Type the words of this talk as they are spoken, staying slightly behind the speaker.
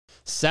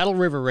Saddle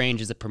River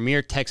Range is a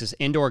premier Texas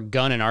indoor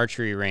gun and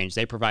archery range.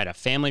 They provide a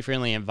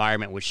family-friendly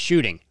environment with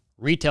shooting,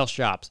 retail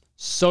shops,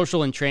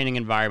 social and training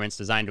environments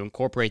designed to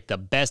incorporate the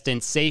best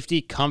in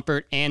safety,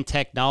 comfort, and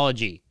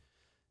technology.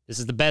 This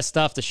is the best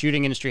stuff the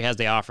shooting industry has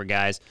to offer,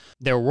 guys.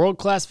 Their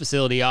world-class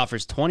facility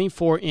offers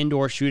 24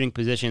 indoor shooting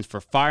positions for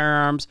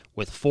firearms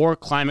with 4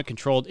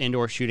 climate-controlled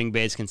indoor shooting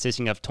bays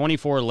consisting of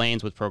 24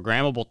 lanes with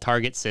programmable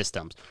target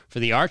systems. For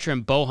the archer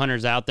and bow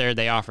hunters out there,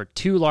 they offer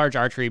 2 large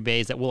archery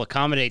bays that will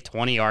accommodate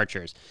 20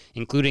 archers,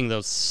 including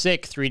those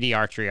sick 3D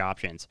archery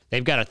options.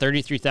 They've got a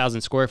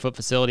 33,000 square foot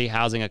facility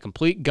housing a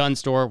complete gun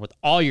store with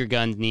all your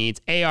gun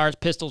needs: ARs,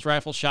 pistols,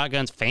 rifles,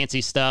 shotguns,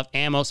 fancy stuff,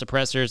 ammo,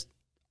 suppressors,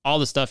 all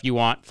the stuff you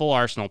want, full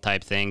arsenal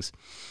type things.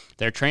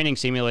 Their training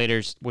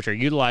simulators, which are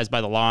utilized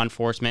by the law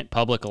enforcement,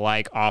 public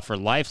alike, offer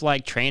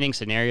lifelike training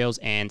scenarios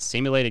and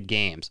simulated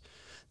games.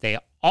 They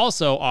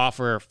also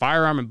offer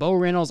firearm and bow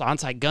rentals,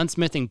 on-site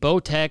gunsmithing, bow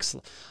techs,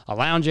 a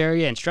lounge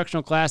area,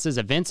 instructional classes,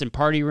 events and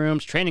party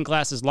rooms, training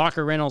classes,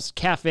 locker rentals,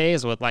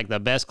 cafes with like the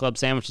best club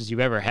sandwiches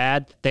you've ever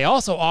had. They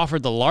also offer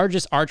the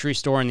largest archery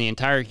store in the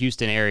entire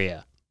Houston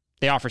area.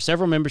 They offer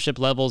several membership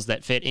levels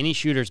that fit any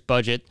shooter's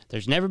budget.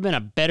 There's never been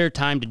a better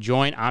time to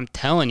join. I'm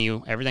telling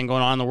you, everything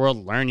going on in the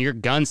world, learn your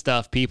gun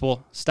stuff,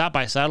 people. Stop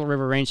by Saddle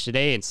River Range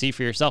today and see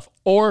for yourself,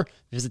 or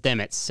visit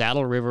them at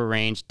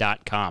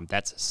saddleriverrange.com.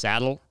 That's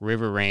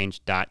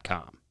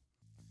saddleriverrange.com.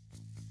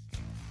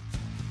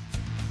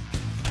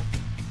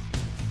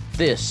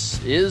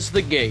 This is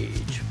The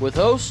Gauge with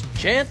host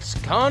Chance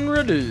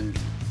Conradu.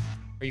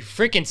 Are you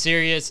freaking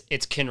serious?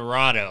 It's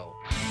Conrado.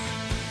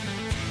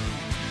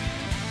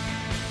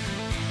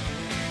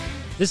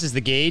 This is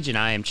The Gauge, and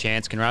I am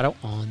Chance Conrado.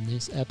 On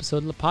this episode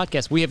of the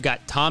podcast, we have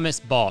got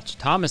Thomas Bolsch.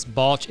 Thomas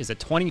Bolsch is a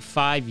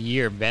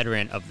 25-year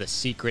veteran of the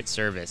Secret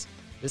Service.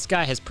 This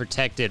guy has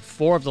protected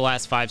 4 of the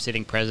last 5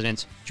 sitting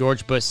presidents: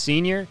 George Bush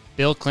Sr.,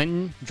 Bill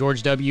Clinton,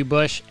 George W.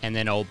 Bush, and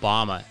then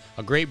Obama.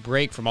 A great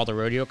break from all the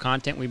rodeo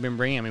content we've been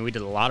bringing. I mean, we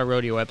did a lot of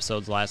rodeo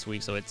episodes last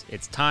week, so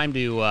it's time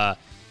to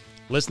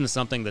listen to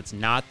something that's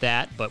not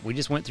that, but we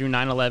just went through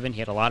 9/11. He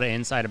had a lot of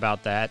insight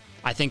about that.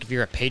 I think if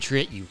you're a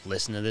patriot, you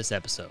listen to this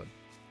episode.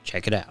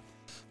 Check it out.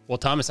 Well,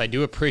 Thomas, I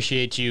do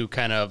appreciate you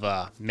kind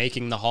of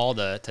making the haul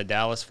to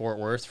Dallas-Fort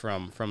Worth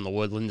from the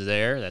Woodlands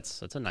there.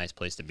 That's a nice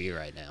place to be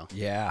right now.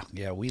 Yeah,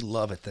 we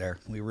love it there.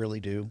 We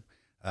really do.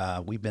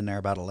 We've been there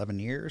about 11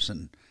 years,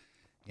 and,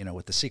 you know,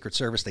 with the Secret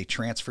Service, they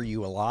transfer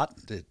you a lot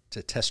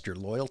to test your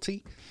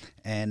loyalty.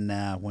 And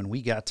when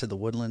we got to the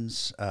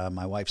Woodlands,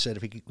 my wife said,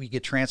 if we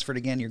get transferred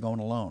again, you're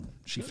going alone.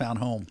 She found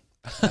home,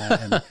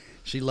 and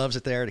she loves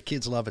it there. The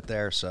kids love it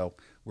there, so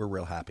we're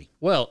real happy.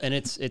 Well, and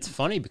it's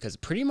funny because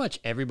pretty much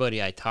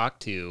everybody I talk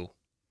to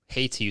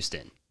hates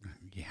Houston.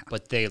 Yeah.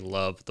 But they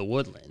love the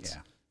Woodlands.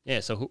 Yeah.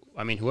 Yeah, so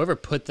whoever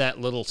put that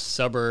little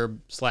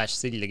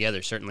suburb/city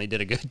together certainly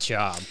did a good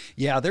job.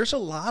 Yeah, there's a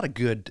lot of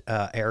good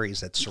areas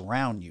that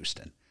surround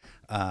Houston.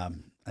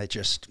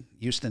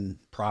 Houston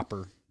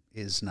proper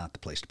is not the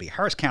place to be.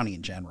 Harris County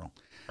in general.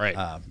 Right.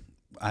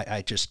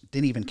 I just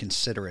didn't even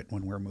consider it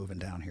when we're moving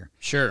down here.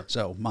 Sure.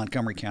 So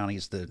Montgomery County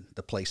is the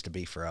place to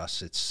be for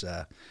us. It's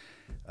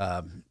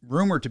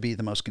rumored to be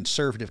the most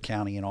conservative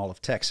county in all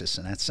of Texas,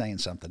 and that's saying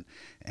something,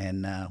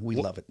 and we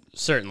love it.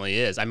 Certainly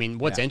is. I mean,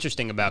 what's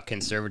interesting about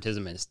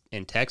conservatism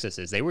in Texas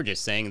is they were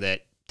just saying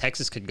that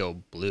Texas could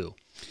go blue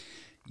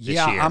this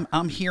year.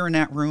 I'm hearing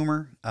that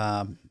rumor,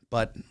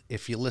 but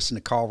if you listen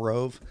to Karl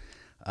Rove,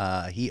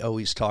 he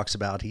always talks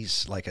about,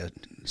 he's like a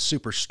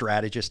super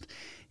strategist.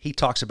 He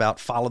talks about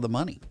follow the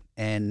money.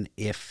 And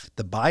if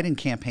the Biden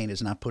campaign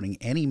is not putting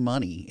any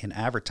money in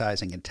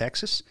advertising in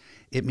Texas,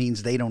 it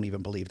means they don't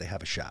even believe they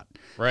have a shot.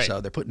 Right.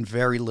 So they're putting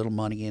very little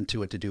money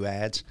into it to do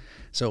ads.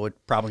 So it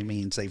probably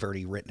means they've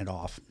already written it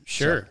off.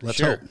 Sure. So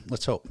let's hope.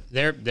 Let's hope.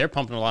 They're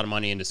pumping a lot of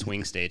money into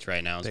swing states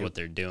right now is what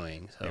they're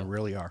doing. So. They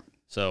really are.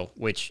 So,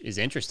 which is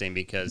interesting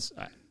because,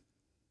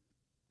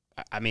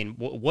 I mean,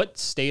 what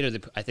state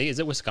is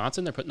it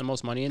Wisconsin they're putting the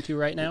most money into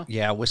right now?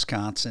 Yeah,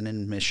 Wisconsin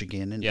and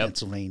Michigan and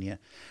Pennsylvania.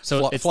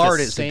 So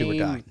Florida is the do or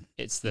die.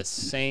 It's the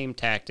same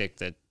tactic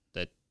that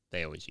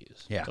they always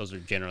use. Yeah. Those are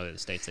generally the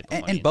states they put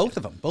money and into. both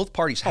of them, both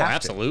parties have to.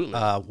 Absolutely.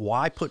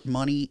 Why put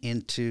money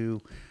into,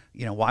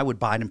 why would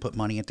Biden put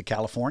money into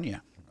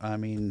California? I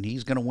mean,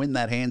 he's going to win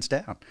that hands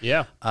down.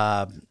 Yeah.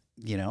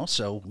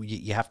 So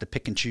you have to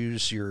pick and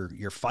choose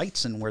your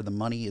fights and where the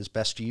money is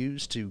best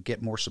used to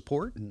get more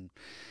support, and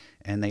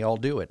they all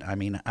do it. I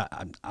mean,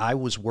 I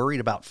was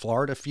worried about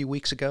Florida a few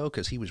weeks ago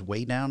because he was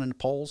way down in the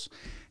polls,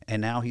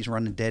 and now he's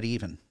running dead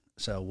even.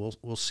 So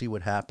we'll see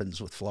what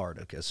happens with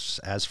Florida, because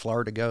as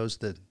Florida goes,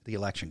 the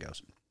election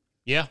goes.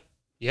 Yeah.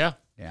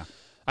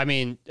 I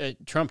mean,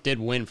 Trump did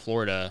win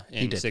Florida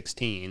in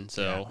 2016,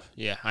 so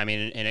yeah. I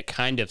mean, and it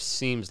kind of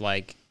seems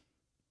like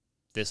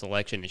this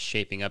election is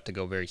shaping up to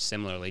go very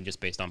similarly, just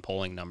based on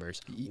polling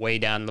numbers. Way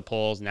down in the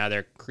polls, now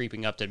they're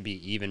creeping up to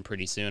be even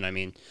pretty soon. I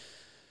mean,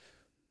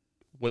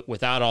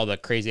 without all the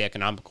crazy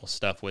economical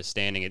stuff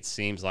withstanding, it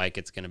seems like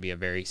it's going to be a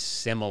very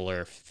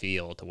similar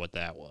feel to what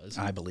that was.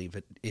 I believe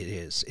it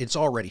is. It's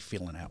already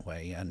feeling that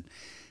way. And,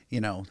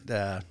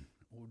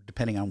 the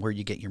depending on where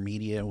you get your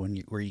media,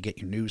 where you get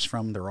your news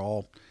from, they're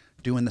all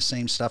doing the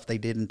same stuff they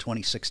did in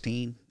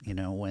 2016.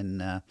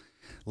 And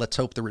let's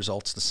hope the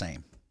result's the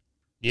same.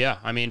 Yeah,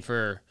 I mean,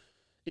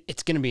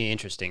 it's going to be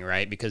interesting,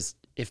 right? Because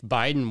if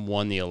Biden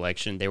won the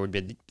election, there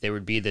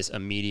would be this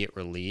immediate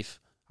relief.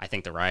 I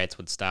think the riots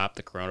would stop,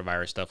 the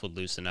coronavirus stuff would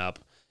loosen up.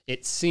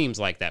 It seems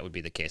like that would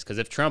be the case, because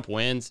if Trump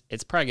wins,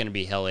 it's probably going to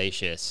be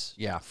hellacious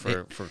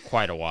for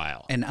quite a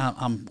while. And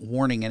I'm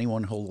warning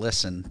anyone who'll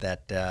listen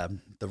that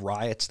the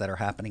riots that are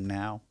happening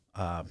now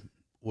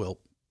will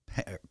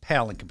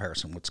pale in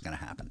comparison to what's going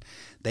to happen.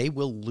 They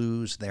will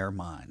lose their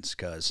minds,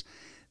 because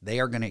they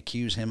are going to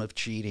accuse him of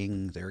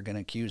cheating. They're going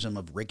to accuse him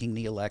of rigging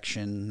the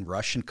election,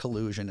 Russian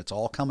collusion. It's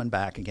all coming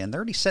back again. They're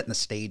already setting the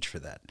stage for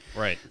that.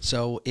 Right.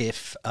 So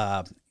if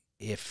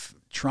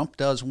Trump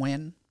does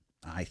win,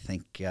 I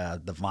think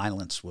the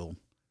violence will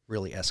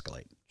really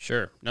escalate.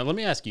 Sure. Now, let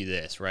me ask you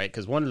this, right?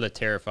 Because one of the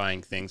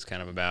terrifying things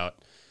kind of about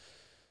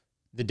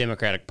the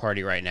Democratic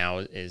Party right now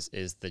is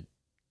the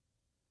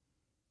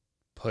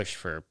push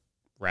for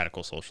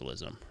radical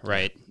socialism,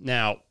 right?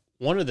 Now,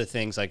 one of the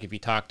things, like if you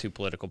talk to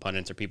political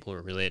pundits or people who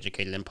are really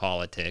educated in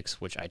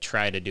politics, which I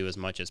try to do as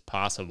much as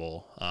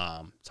possible,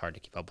 it's hard to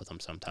keep up with them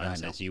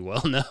sometimes, as you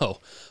well know,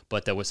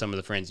 but with some of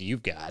the friends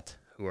you've got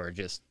who are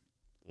just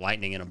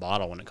lightning in a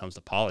bottle when it comes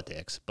to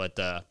politics. But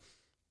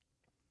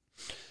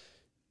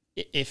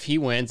if he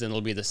wins, and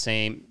it'll be the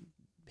same,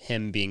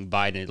 him being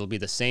Biden, it'll be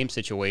the same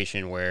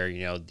situation where,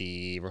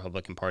 the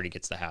Republican Party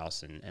gets the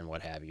House and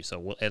what have you.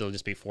 So it'll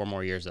just be 4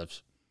 more years of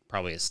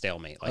probably a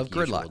stalemate, like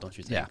usual, gridlock, don't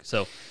you think? Yeah.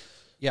 So,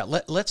 yeah,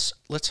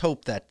 let's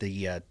hope that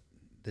the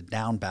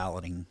down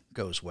balloting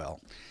goes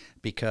well,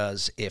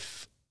 because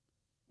if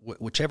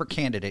whichever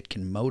candidate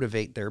can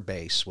motivate their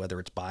base, whether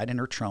it's Biden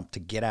or Trump, to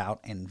get out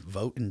and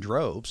vote in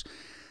droves,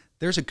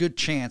 there's a good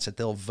chance that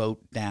they'll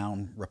vote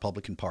down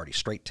Republican Party,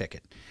 straight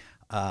ticket.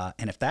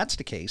 And if that's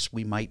the case,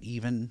 we might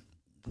even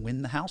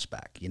win the House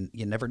back. You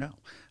never know.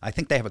 I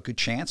think they have a good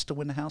chance to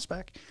win the House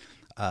back.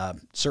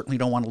 Certainly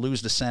don't want to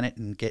lose the Senate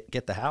and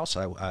get the House.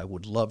 I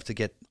would love to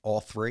get all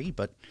 3,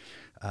 but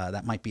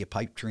that might be a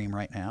pipe dream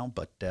right now.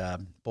 But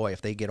boy,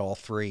 if they get all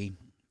 3,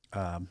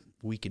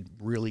 we could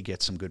really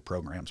get some good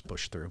programs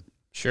pushed through.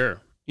 Sure.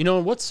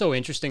 And what's so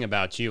interesting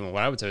about you, and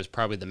what I would say is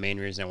probably the main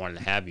reason I wanted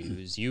to have you,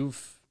 is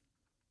you've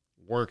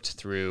worked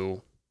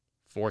through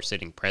 4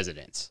 sitting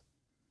presidents.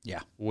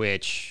 Yeah.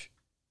 Which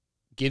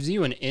gives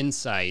you an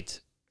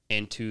insight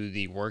into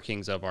the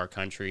workings of our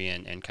country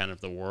and kind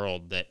of the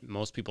world that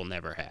most people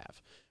never have,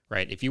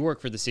 right? If you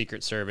work for the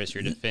Secret Service,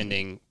 you're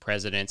defending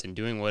presidents and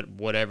doing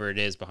whatever it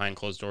is behind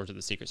closed doors that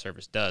the Secret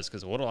Service does,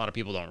 because what a lot of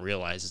people don't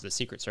realize is the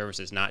Secret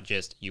Service is not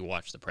just you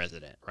watch the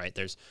president, right?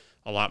 There's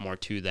a lot more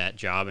to that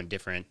job and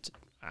different,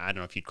 I don't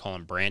know if you'd call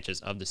them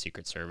branches of the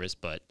Secret Service,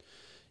 but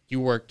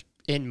you worked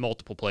in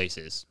multiple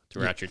places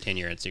throughout your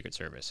tenure in Secret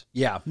Service.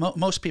 Yeah,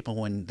 most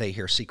people, when they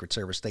hear Secret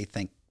Service, they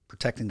think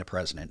protecting the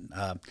president.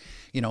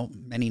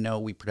 Many know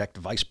we protect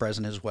the vice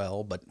president as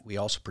well, but we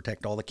also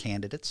protect all the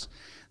candidates.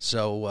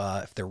 So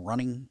if they're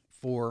running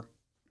for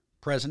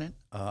president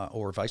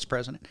or vice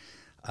president,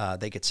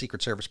 they get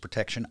Secret Service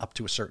protection up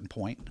to a certain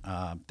point.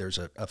 There's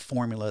a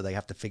formula. They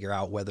have to figure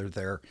out whether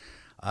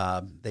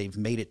they've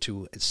made it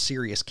to a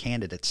serious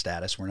candidate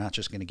status. We're not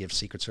just going to give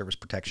Secret Service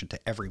protection to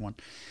everyone.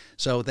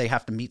 So they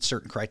have to meet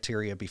certain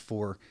criteria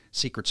before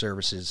Secret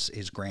Service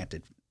is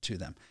granted to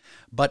them.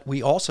 But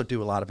we also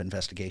do a lot of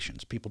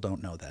investigations. People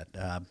don't know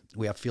that.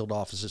 We have field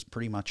offices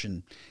pretty much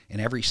in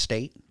every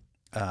state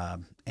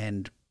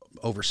and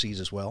overseas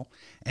as well.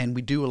 And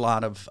we do a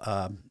lot of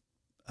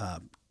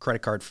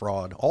credit card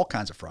fraud, all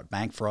kinds of fraud,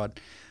 bank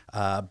fraud.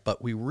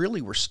 But we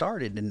really were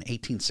started in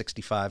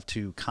 1865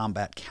 to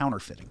combat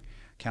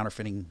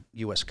counterfeiting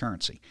U.S.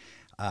 currency.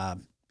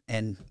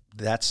 And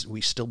we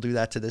still do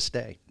that to this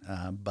day.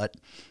 But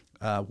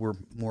we're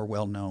more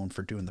well known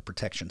for doing the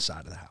protection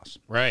side of the house.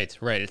 Right.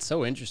 It's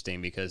so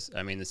interesting because,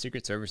 the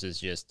Secret Service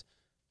is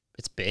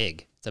it's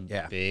big. It's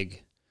a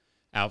big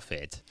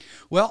outfit.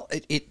 Well,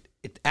 it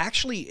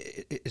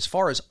actually, as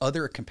far as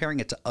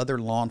comparing it to other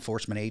law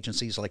enforcement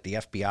agencies like the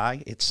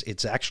FBI,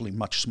 it's actually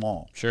much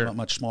smaller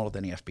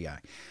than the FBI.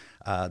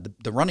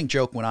 The running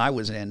joke when I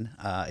was in,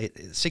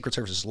 Secret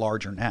Service is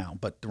larger now,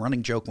 but the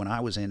running joke when I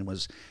was in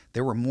was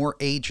there were more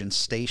agents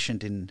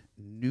stationed in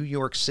New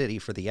York City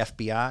for the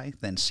FBI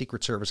than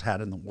Secret Service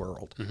had in the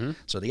world. Mm-hmm.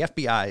 So the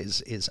FBI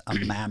is a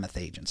mammoth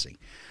agency.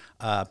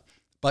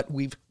 But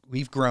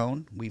we've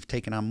grown. We've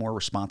taken on more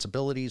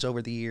responsibilities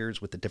over the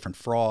years with the different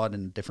fraud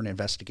and different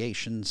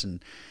investigations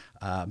and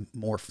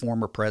more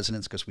former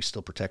presidents, because we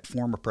still protect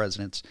former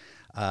presidents.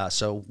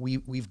 So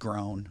we've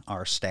grown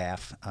our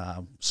staff,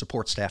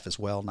 support staff as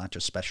well, not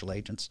just special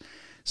agents.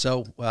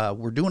 So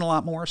we're doing a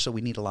lot more. So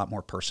we need a lot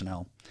more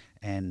personnel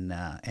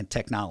and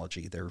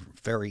technology. They're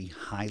very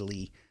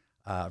highly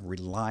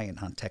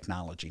reliant on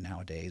technology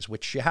nowadays,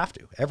 which you have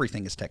to.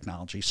 Everything is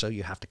technology, so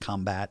you have to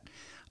combat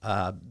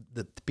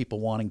the people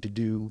wanting to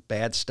do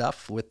bad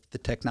stuff with the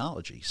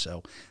technology.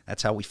 So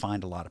that's how we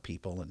find a lot of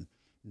people and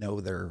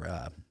know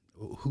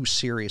who's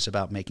serious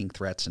about making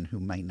threats and who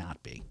may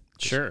not be.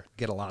 Sure.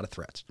 Get a lot of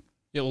threats.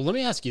 Yeah, well, let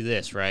me ask you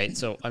this, right?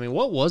 So, I mean,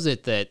 what was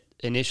it that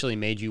initially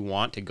made you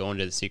want to go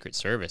into the Secret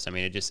Service? I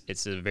mean,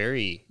 it's a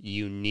very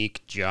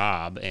unique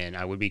job, and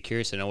I would be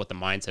curious to know what the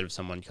mindset of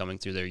someone coming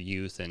through their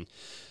youth and,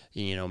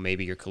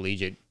 maybe your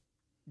collegiate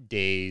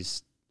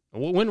days.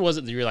 When was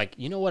it that you were like,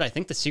 you know what, I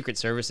think the Secret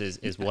Service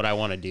is what I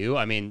want to do?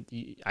 I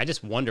mean, I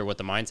just wonder what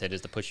the mindset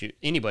is to push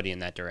anybody in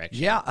that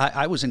direction. Yeah,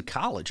 I was in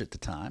college at the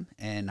time,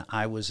 and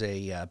I was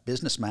a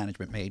business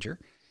management major.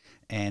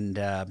 And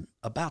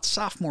about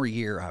sophomore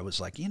year, I was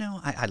like,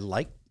 I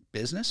like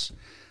business.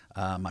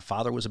 My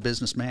father was a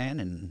businessman,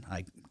 and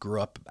I grew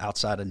up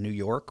outside of New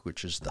York,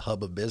 which is the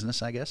hub of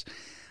business, I guess.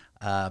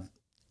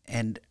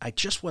 And I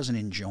just wasn't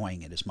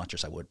enjoying it as much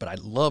as I would. But I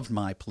loved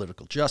my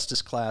political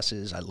justice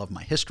classes. I loved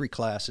my history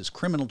classes,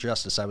 criminal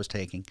justice I was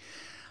taking.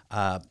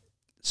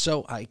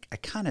 So I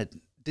kind of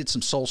did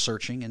some soul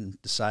searching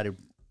and decided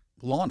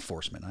law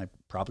enforcement. I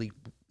probably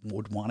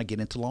would want to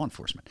get into law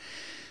enforcement.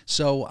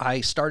 So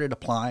I started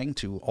applying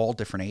to all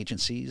different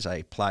agencies. I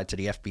applied to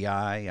the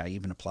FBI. I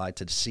even applied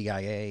to the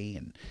CIA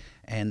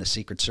and the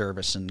Secret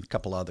Service and a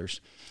couple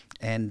others.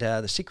 And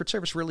the Secret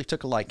Service really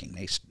took a liking.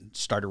 They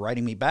started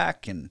writing me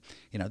back, and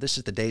this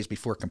is the days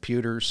before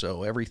computers,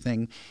 so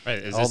everything. Right.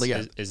 Is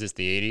this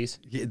the 80s?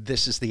 Yeah,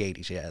 this is the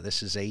 80s. Yeah,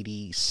 this is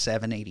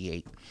 87,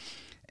 88.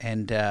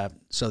 And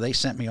so they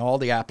sent me all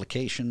the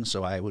applications,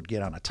 so I would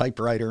get on a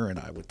typewriter and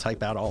I would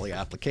type out all the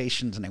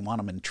applications, and they want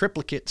them in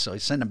triplicate, so I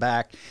send them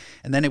back,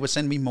 and then they would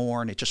send me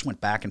more, and it just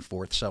went back and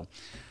forth. So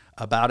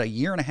about a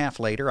year and a half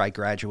later, I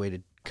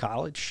graduated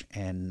college,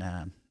 and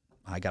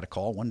I got a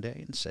call one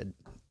day and said,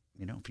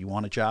 if you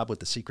want a job with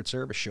the Secret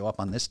Service, show up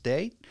on this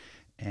date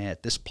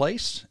at this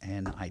place,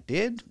 and I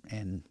did,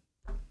 and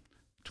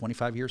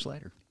 25 years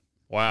later.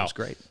 Wow. It was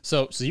great.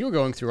 So you were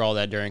going through all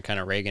that during kind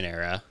of Reagan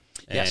era.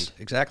 Yes,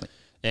 exactly.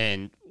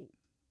 And,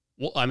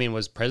 well, I mean,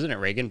 was President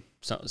Reagan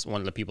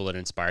one of the people that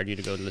inspired you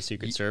to go to the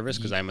Secret Service?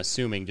 Because I'm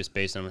assuming, just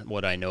based on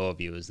what I know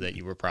of you, is that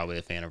you were probably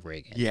a fan of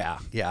Reagan. Yeah,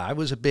 I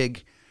was a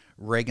big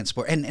Reagan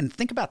supporter. And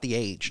think about the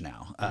age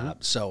now.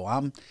 So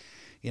I'm,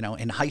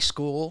 in high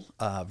school,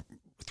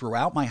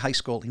 throughout my high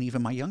school and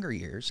even my younger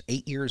years,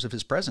 8 years of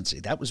his presidency.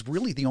 That was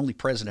really the only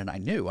president I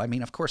knew. I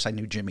mean, of course, I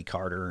knew Jimmy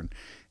Carter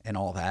and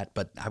all that,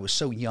 but I was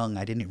so young,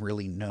 I didn't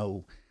really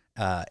know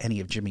any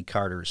of Jimmy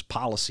Carter's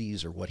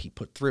policies or what he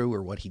put through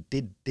or what he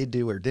did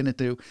do or didn't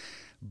do.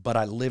 But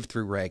I lived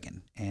through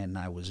Reagan, and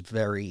I was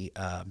very,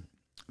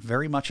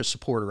 very much a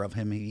supporter of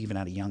him, even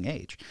at a young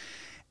age.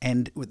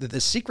 And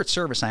the Secret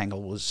Service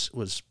angle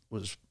was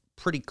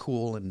pretty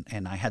cool,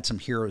 and I had some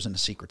heroes in the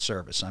Secret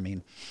Service. I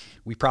mean,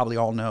 we probably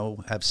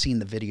all have seen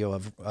the video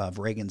of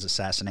Reagan's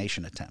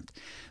assassination attempt.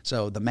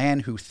 So the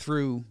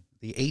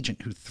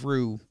agent who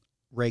threw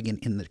Reagan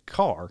in the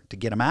car to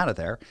get him out of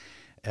there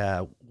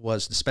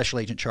was the special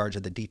agent in charge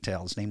of the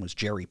detail. His name was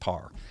Jerry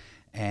Parr.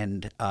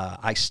 And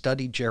I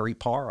studied Jerry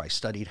Parr. I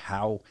studied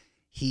how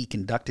he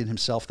conducted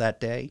himself that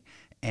day.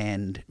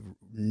 And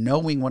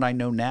knowing what I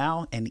know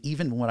now, and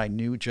even what I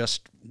knew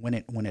just when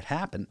it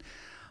happened,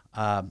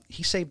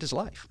 he saved his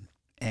life.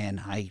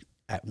 And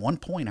at one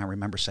point, I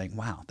remember saying,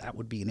 wow, that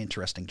would be an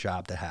interesting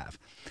job to have.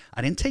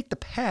 I didn't take the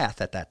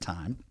path at that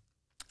time.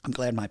 I'm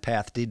glad my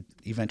path did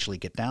eventually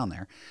get down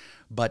there.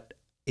 But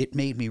it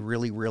made me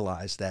really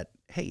realize that,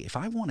 hey, if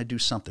I want to do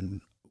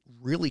something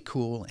really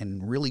cool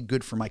and really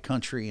good for my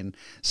country and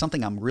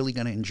something I'm really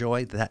going to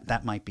enjoy,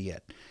 that might be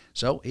it.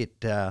 So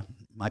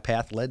my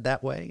path led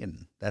that way,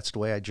 and that's the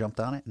way I jumped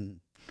on it and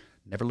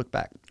never looked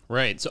back.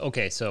 Right.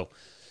 So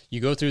you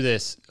go through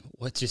this,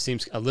 what just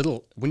seems a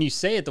little, when you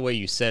say it the way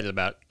you said it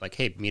about, like,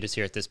 hey, meet us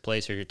here at this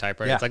place, or your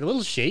typewriter, It's like a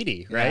little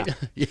shady, right?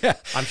 Yeah.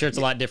 I'm sure it's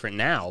a lot different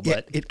now,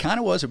 but. It kind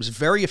of was. It was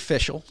very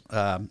official.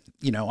 I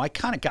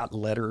kind of got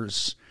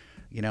letters,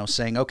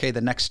 saying, okay, the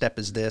next step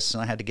is this.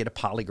 And I had to get a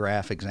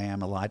polygraph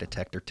exam, a lie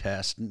detector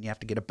test, and you have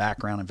to get a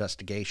background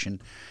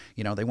investigation.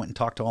 They went and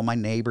talked to all my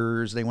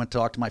neighbors. They went to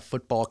talk to my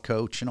football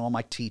coach and all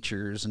my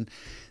teachers. And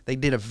they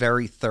did a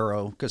very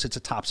thorough, because it's a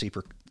top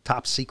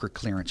secret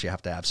clearance you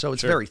have to have. So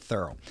it's very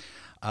thorough.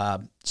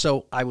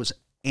 So I was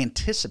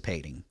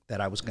anticipating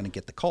that I was going to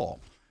get the call.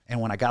 And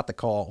when I got the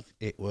call,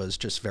 it was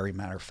just very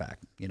matter of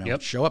fact.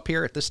 Show up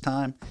here at this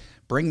time,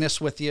 bring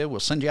this with you. We'll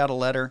send you out a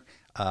letter.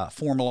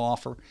 Formal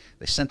offer.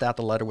 They sent out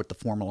the letter with the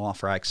formal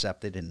offer. I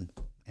accepted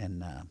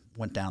and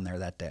went down there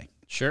that day.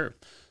 Sure.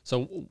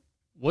 So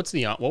what was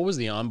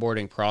the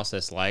onboarding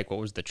process like?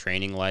 What was the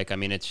training like? I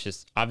mean, it's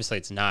just, obviously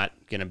it's not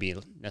going to be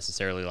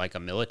necessarily like a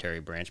military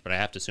branch, but I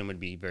have to assume it'd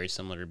be very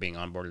similar to being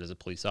onboarded as a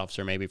police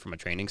officer, maybe from a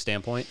training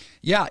standpoint.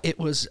 Yeah, it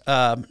was,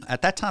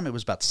 at that time, it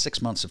was about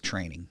 6 months of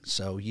training.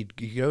 So you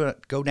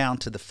go down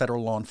to the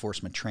Federal Law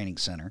Enforcement Training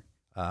Center,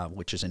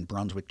 which is in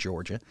Brunswick,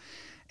 Georgia.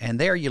 And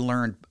there you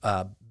learn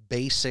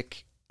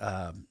basic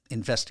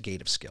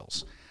investigative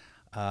skills.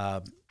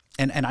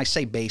 and I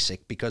say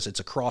basic because it's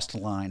across the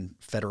line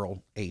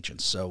federal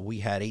agents. So we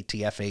had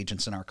ATF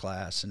agents in our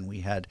class, and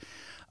we had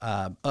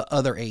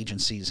other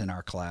agencies in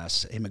our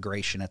class,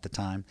 immigration at the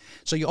time.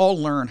 So you all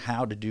learn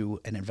how to do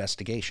an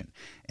investigation.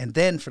 And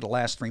then for the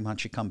last 3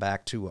 months, you come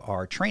back to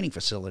our training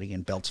facility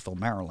in Beltsville,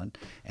 Maryland,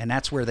 and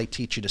that's where they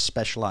teach you the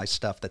specialized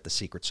stuff that the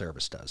Secret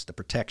Service does, the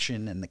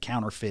protection and the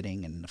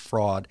counterfeiting and the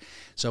fraud.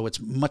 So it's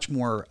much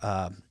more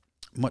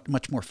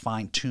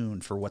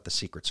fine-tuned for what the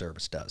Secret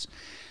Service does.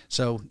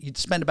 So you'd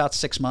spend about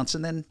 6 months,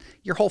 and then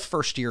your whole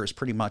first year is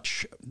pretty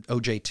much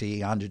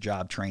OJT,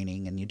 on-the-job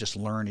training, and you just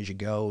learn as you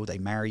go. They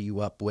marry you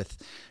up with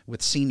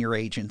senior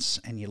agents,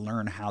 and you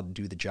learn how to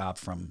do the job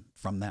from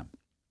them.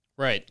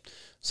 Right.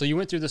 So you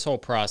went through this whole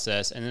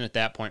process, and then at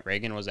that point,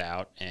 Reagan was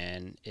out,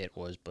 and it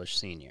was Bush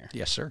Sr.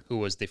 Yes, sir. Who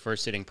was the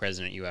first sitting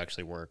president you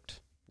actually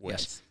worked with.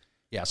 Yes.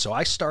 Yeah, so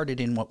I started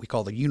in what we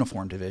call the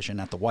uniform division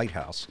at the White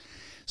House.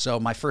 So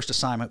my first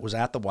assignment was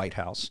at the White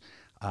House.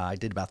 I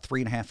did about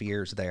 3.5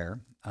 years there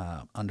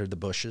under the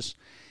Bushes.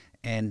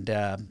 And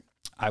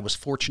I was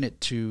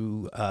fortunate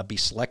to be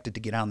selected to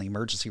get on the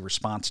emergency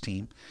response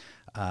team.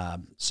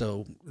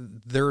 So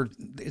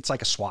it's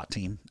like a SWAT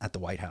team at the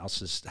White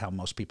House is how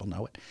most people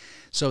know it.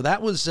 So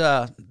that was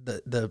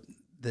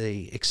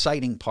the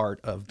exciting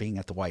part of being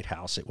at the White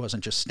House. It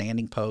wasn't just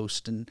standing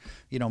post and,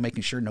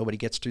 making sure nobody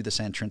gets through this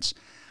entrance.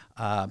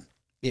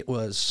 It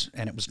was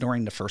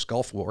during the first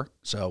Gulf War,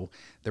 so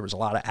there was a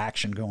lot of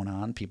action going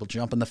on, people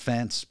jumping the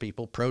fence,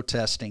 people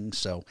protesting,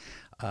 so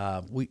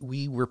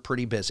we were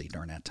pretty busy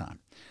during that time.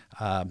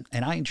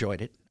 And I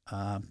enjoyed it,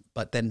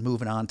 but then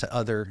moving on to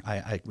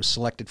I was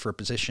selected for a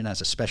position as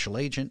a special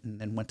agent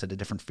and then went to the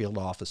different field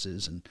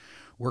offices and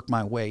worked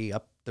my way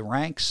up the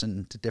ranks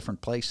and to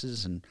different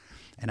places, and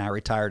I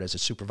retired as a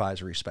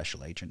supervisory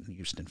special agent in the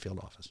Houston field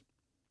office.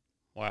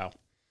 Wow.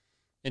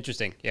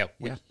 Interesting. Yeah.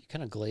 You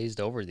kind of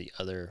glazed over the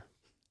other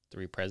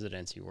 3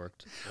 presidents you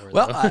worked for.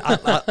 Well,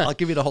 I'll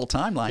give you the whole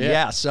timeline.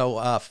 Yeah.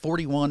 So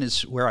 41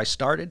 is where I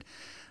started.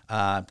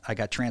 I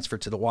got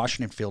transferred to the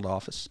Washington field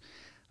office.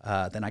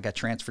 Then I got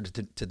transferred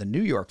to the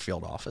New York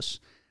field office.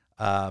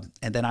 And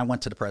then I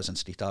went to the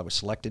president's detail. I was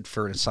selected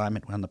for an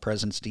assignment on the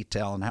president's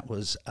detail, and that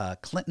was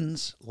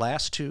Clinton's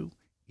last 2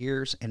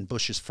 years and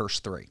Bush's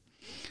first 3.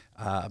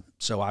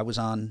 So I was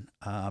on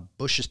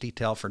Bush's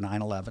detail for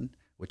 9/11,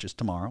 which is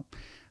tomorrow,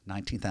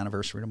 19th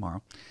anniversary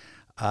tomorrow.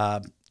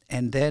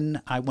 And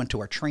then I went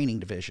to our training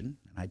division,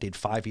 and I did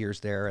 5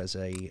 years there as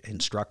a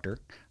instructor.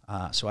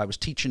 So I was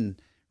teaching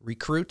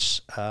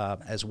recruits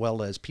as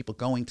well as people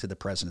going to the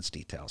president's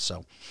detail.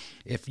 So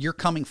if you're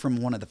coming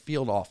from one of the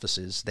field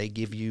offices, they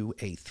give you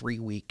a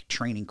 3-week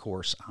training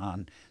course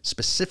on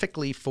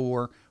specifically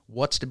for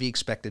what's to be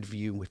expected of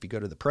you if you go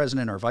to the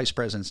president or vice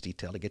president's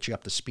detail to get you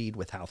up to speed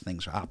with how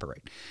things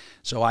operate.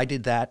 So I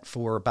did that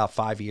for about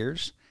 5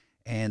 years,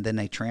 and then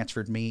they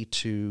transferred me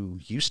to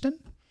Houston.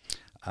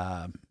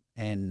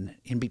 And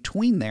in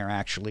between there,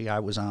 actually, I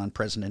was on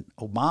President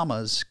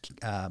Obama's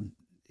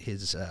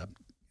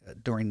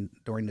during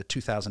the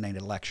 2008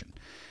 election.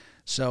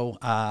 So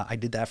I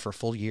did that for a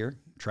full year,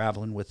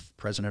 traveling with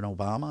President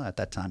Obama, at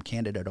that time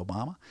candidate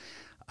Obama.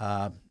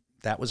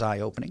 That was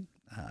eye-opening.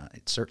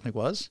 It certainly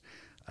was.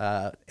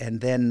 And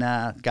then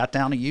got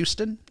down to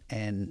Houston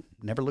and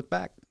never looked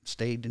back.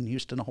 Stayed in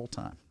Houston the whole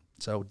time.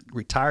 So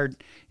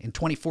retired in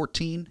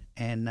 2014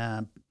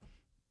 and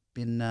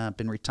been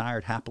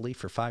retired happily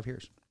for 5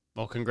 years.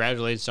 Well,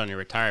 congratulations on your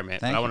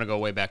retirement. Thank but I you. want to go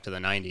way back to the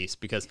 90s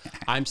because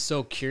I'm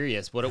so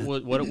curious what it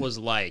was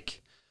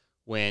like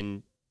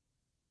when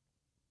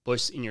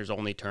Bush Sr.'s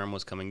only term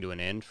was coming to an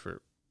end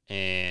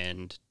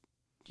and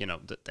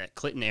that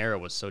Clinton era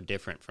was so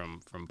different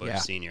from Bush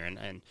Sr.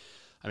 And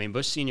I mean,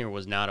 Bush Sr.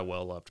 was not a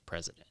well-loved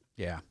president.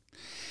 Yeah.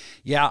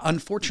 Yeah,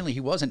 unfortunately,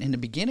 he wasn't. In the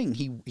beginning,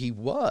 he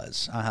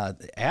was.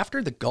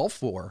 After the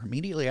Gulf War,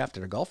 immediately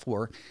after the Gulf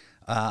War,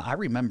 I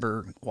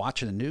remember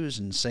watching the news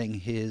and saying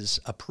his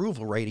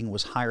approval rating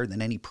was higher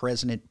than any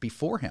president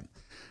before him.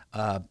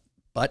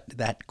 But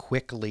that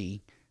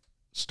quickly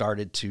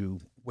started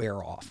to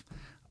wear off.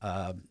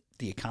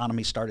 The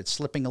economy started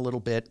slipping a little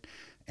bit,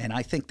 and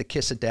I think the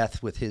kiss of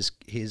death with his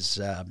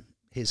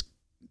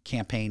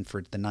campaign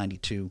for the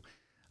 92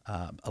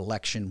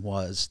 election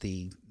was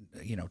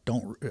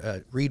don't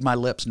read my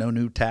lips, no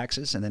new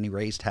taxes, and then he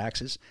raised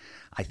taxes.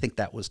 I think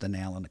that was the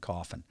nail in the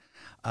coffin.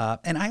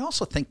 And I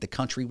also think the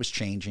country was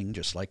changing,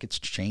 just like it's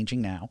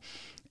changing now,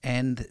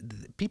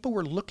 and people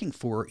were looking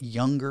for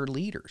younger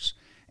leaders,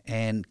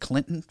 and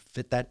Clinton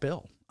fit that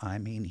bill. I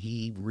mean,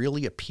 he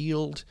really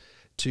appealed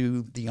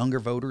to the younger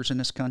voters in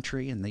this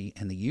country and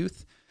the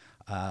youth.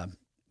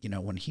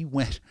 When he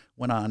went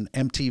on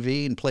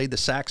MTV and played the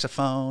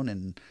saxophone,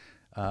 and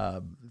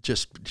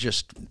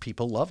just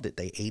people loved it.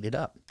 They ate it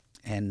up.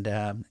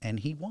 And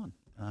he won,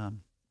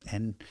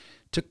 and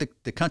took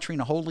the country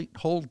in a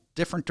whole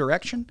different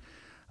direction,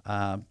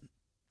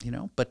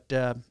 But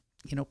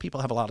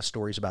people have a lot of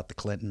stories about the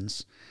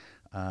Clintons.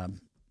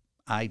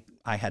 I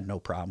had no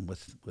problem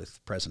with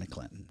President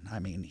Clinton. I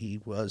mean, he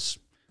was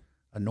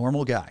a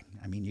normal guy.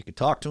 I mean, you could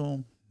talk to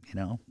him,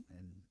 and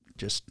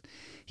just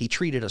he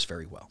treated us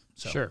very well.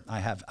 So Sure. I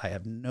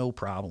have no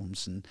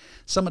problems. And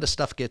some of the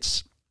stuff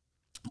gets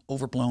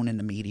overblown in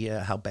the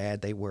media, how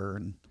bad they were,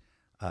 and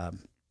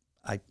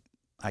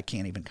I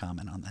can't even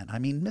comment on that. I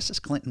mean, Mrs.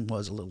 Clinton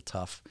was a little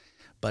tough,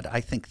 but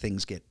I think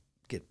things get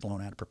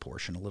blown out of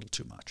proportion a little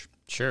too much.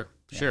 Sure.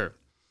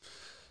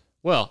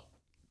 Well,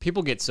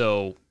 people get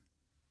so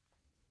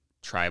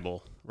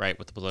tribal, right,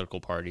 with the political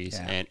parties.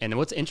 Yeah. And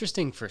what's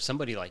interesting for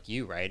somebody like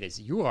you, right, is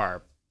you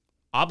are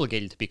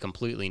obligated to be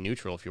completely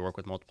neutral if you work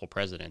with multiple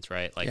presidents,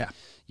 right? Like,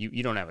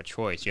 you don't have a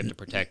choice. You have to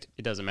protect.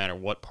 It doesn't matter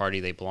what party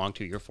they belong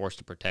to. You're forced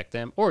to protect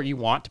them, or you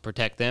want to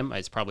protect them.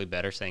 It's probably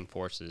better. Saying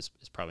force is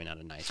probably not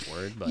a nice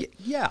word, but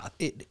yeah,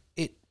 it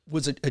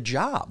was a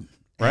job.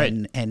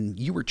 Right. And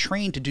you were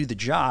trained to do the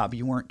job.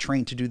 You weren't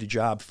trained to do the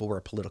job for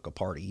a political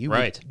party. You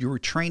were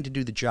trained to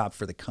do the job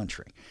for the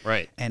country.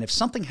 Right. And if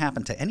something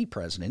happened to any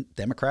president,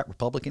 Democrat,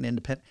 Republican,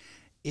 Independent,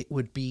 it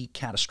would be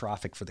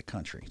catastrophic for the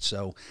country.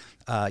 So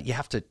you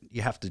have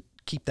to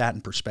keep that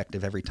in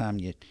perspective every time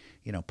you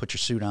put your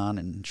suit on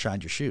and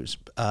shine your shoes.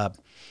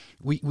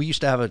 We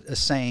used to have a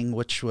saying,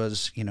 which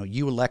was,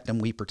 you elect them,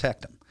 we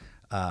protect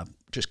them.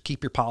 Just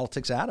keep your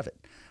politics out of it.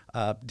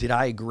 Did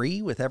I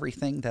agree with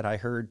everything that I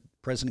heard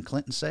President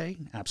Clinton say?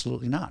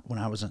 Absolutely not. When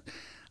I was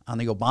on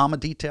the Obama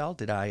detail,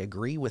 did I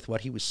agree with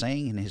what he was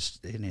saying in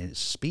his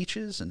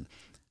speeches? And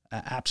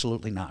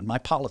absolutely not. My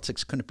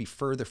politics couldn't be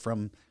further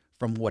from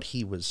what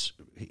he was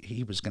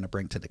going to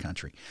bring to the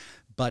country.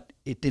 But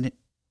it didn't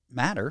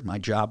matter. My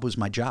job was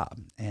my job,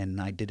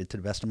 and I did it to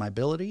the best of my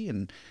ability.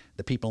 And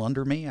the people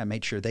under me, I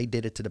made sure they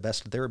did it to the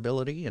best of their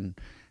ability. And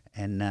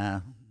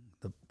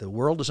the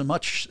world is a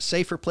much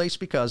safer place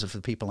because of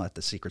the people at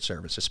the Secret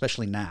Service,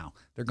 especially now.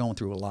 They're going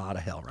through a lot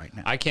of hell right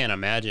now. I can't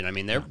imagine. I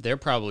mean, they're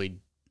probably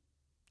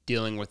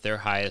dealing with their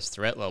highest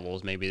threat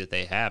levels maybe that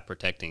they have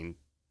protecting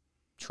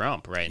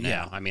Trump right now.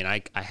 Yeah. I mean,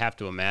 I have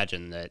to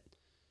imagine that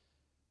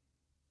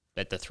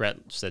the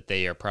threats that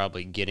they are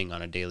probably getting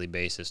on a daily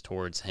basis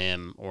towards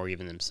him or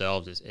even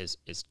themselves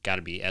is got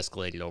to be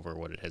escalated over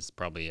what it has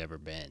probably ever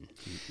been,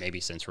 maybe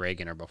since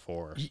Reagan or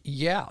before.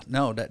 Yeah,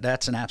 no,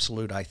 that's an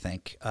absolute, I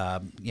think.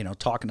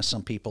 Talking to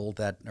some people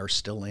that are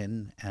still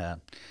in,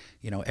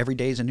 every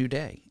day is a new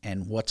day.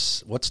 And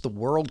what's the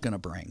world going to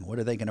bring? What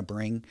are they going to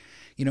bring?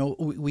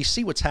 We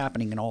see what's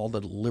happening in all the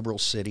liberal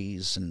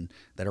cities and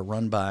that are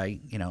run by,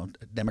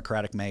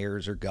 Democratic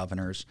mayors or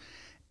governors.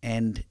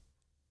 And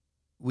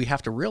we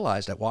have to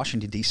realize that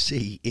Washington,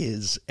 D.C.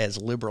 is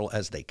as liberal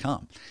as they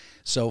come.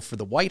 So for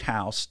the White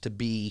House to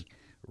be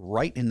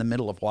right in the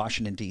middle of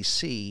Washington,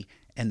 D.C.,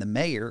 and the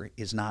mayor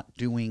is not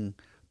doing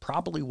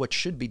probably what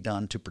should be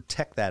done to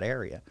protect that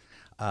area,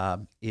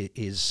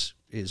 is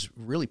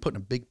really putting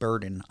a big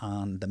burden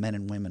on the men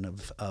and women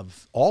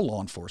of all law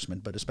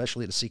enforcement, but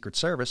especially the Secret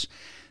Service,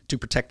 to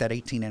protect that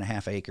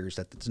 18.5 acres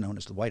that's known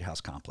as the White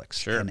House complex.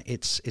 Sure. And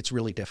it's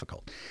really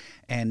difficult.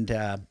 And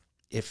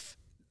if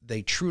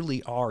they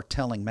truly are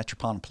telling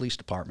Metropolitan Police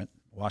Department,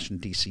 Washington,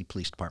 D.C.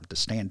 Police Department, to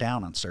stand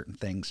down on certain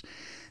things,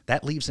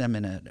 that leaves them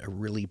in a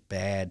really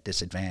bad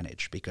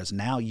disadvantage, because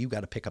now you got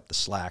to pick up the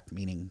slack,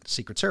 meaning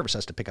Secret Service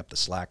has to pick up the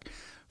slack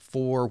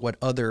for what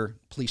other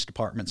police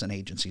departments and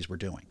agencies were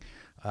doing.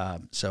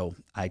 So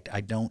I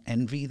don't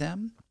envy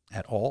them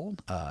at all.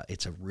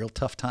 It's a real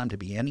tough time to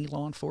be any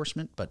law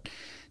enforcement, but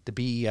to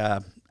be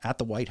at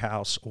the White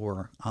House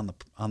or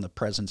on the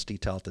president's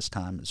detail at this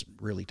time is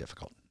really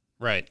difficult.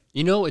 Right.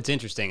 It's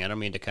interesting. I don't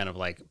mean to kind of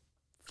like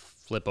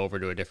flip over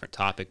to a different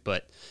topic,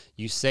 but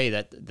you say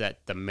that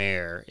the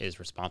mayor is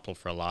responsible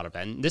for a lot of it.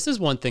 And this is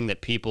one thing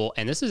that people,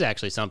 and this is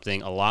actually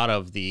something a lot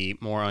of the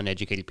more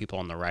uneducated people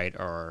on the right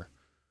are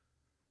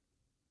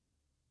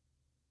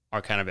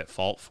kind of at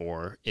fault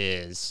for,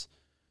 is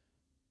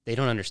they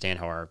don't understand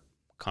how our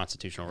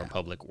constitutional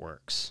republic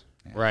works.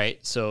 Yeah. Right?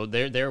 So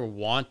they're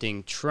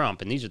wanting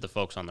Trump, and these are the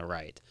folks on the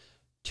right,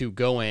 to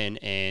go in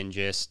and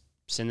just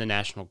send the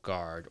National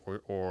Guard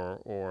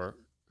or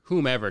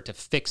whomever to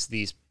fix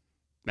these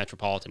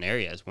metropolitan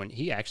areas, when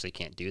he actually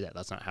can't do that.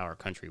 That's not how our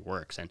country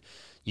works. And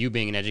you,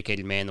 being an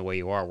educated man the way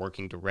you are,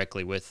 working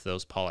directly with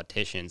those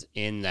politicians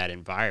in that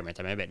environment,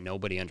 I bet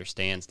nobody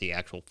understands the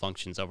actual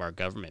functions of our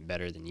government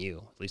better than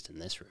you, at least in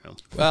this room.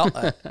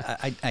 Well,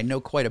 I know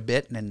quite a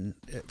bit, and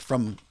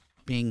from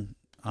being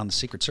on the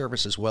Secret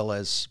Service as well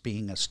as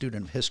being a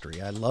student of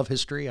history. I love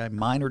history. I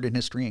minored in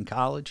history in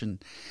college,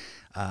 and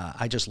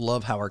I just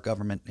love how our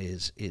government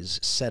is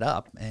set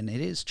up, and it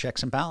is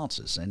checks and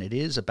balances, and it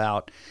is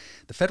about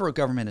the federal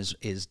government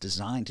is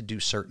designed to do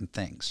certain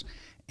things,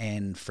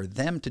 and for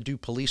them to do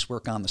police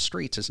work on the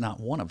streets is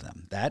not one of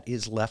them. That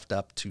is left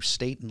up to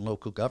state and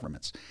local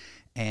governments,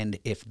 and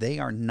if they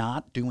are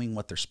not doing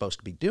what they're supposed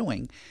to be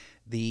doing,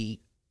 they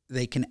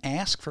can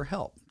ask for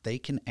help. They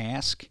can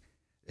ask,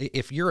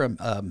 if you're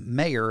a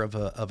mayor of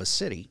a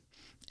city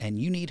and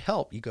you need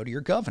help, you go to your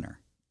governor.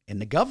 And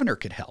the governor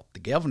could help.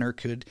 The governor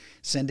could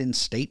send in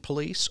state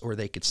police, or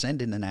they could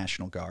send in the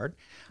National Guard,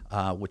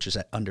 which is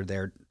under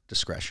their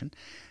discretion.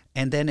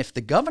 And then if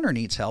the governor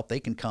needs help, they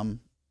can come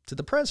to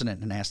the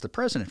president and ask the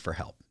president for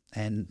help.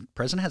 And the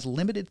president has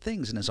limited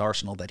things in his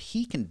arsenal that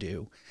he can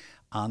do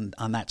on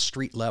that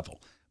street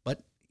level.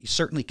 But he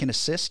certainly can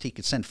assist. He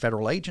could send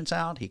federal agents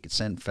out. He could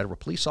send federal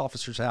police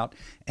officers out.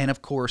 And,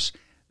 of course,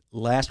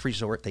 last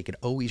resort, they could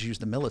always use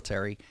the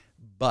military.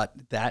 But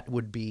that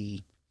would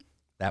be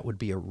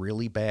a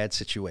really bad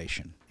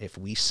situation if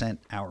we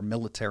sent our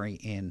military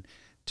in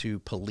to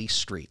police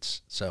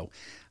streets. So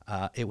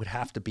it would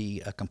have to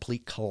be a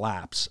complete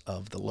collapse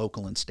of the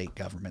local and state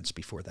governments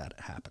before that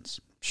happens.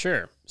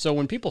 Sure. So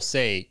when people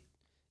say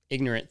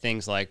ignorant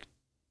things like,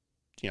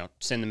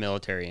 send the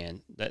military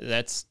in,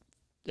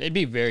 it'd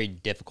be very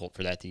difficult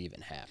for that to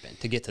even happen,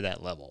 to get to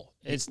that level.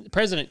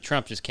 President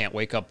Trump just can't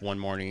wake up one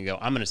morning and go,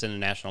 I'm going to send the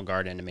National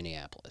Guard into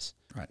Minneapolis.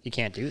 Right. He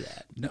can't do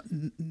that.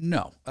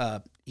 No.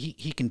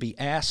 He can be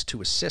asked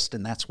to assist,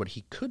 and that's what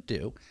he could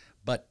do,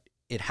 but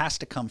it has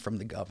to come from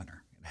the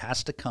governor. It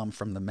has to come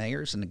from the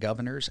mayors and the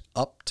governors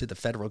up to the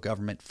federal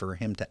government for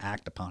him to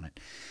act upon it.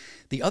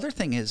 The other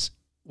thing is,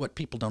 what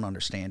people don't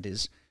understand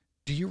is,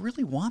 do you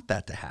really want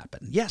that to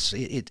happen? Yes,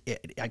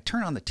 I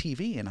turn on the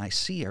TV and I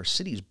see our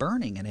cities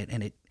burning,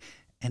 and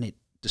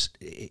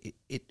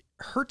it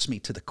hurts me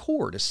to the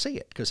core to see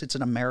it because it's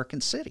an American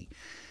city.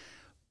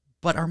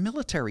 But our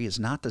military is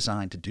not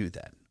designed to do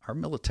that. Our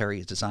military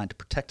is designed to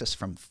protect us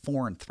from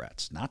foreign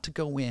threats, not to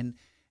go in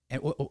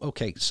and,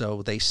 okay,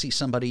 so they see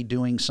somebody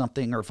doing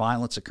something or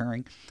violence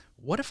occurring.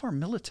 What if our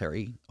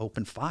military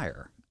opened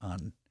fire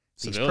on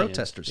these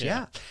protesters?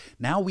 Yeah.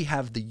 Now we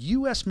have the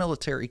U.S.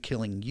 military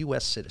killing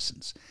U.S.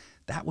 citizens.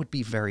 That would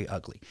be very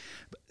ugly.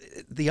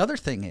 The other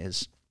thing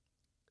is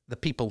the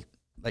people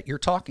that you're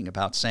talking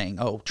about saying,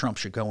 oh, Trump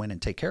should go in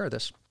and take care of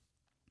this.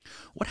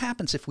 What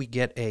happens if we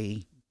get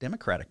a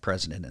Democratic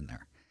president in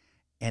there?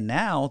 And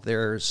now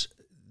there's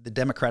the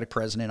Democratic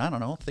president, I don't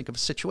know, think of a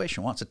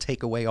situation, wants to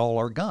take away all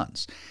our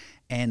guns.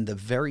 And the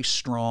very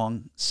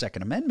strong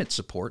Second Amendment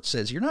support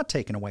says, you're not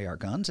taking away our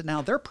guns. And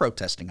now they're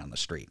protesting on the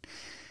street.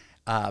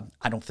 I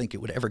don't think it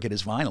would ever get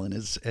as violent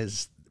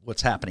as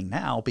what's happening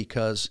now,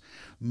 because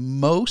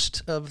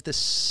most of the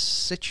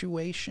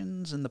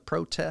situations and the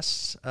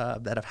protests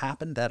that have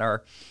happened that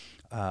are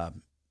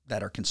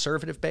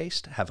conservative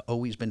based have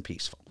always been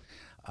peaceful.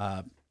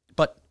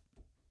 But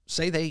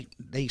say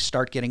they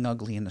start getting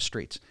ugly in the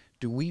streets.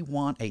 Do we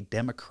want a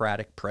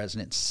Democratic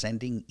president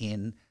sending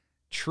in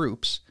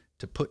troops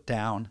to put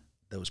down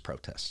those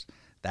protests?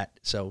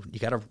 So you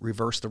got to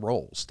reverse the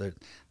roles.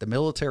 The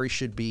military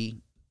should be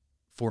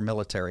for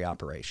military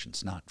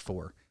operations, not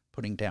for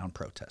putting down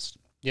protests.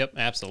 Yep,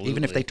 absolutely.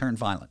 Even if they turn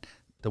violent.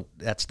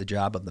 That's the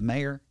job of the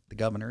mayor, the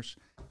governors,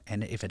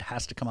 and if it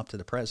has to come up to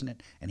the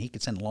president and he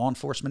could send law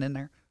enforcement in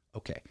there,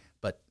 okay.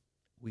 But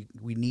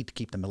we need to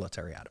keep the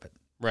military out of it.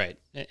 Right.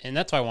 And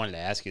that's why I wanted to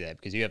ask you that,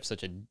 because you have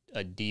such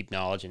a deep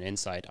knowledge and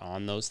insight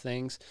on those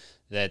things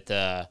that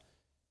I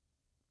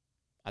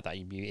thought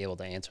you'd be able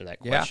to answer that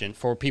question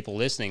for people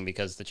listening,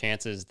 because the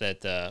chances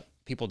that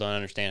people don't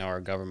understand how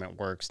our government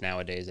works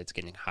nowadays, it's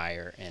getting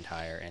higher and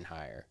higher and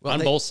higher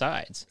on both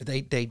sides.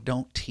 They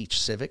don't teach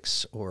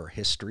civics or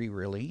history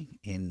really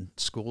in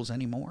schools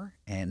anymore,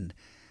 and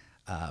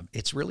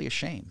it's really a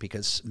shame,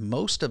 because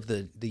most of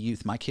the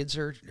youth, my kids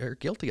are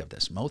guilty of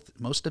this.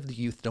 Most of the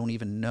youth don't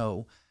even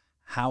know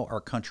how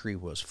our country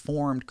was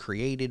formed,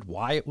 created,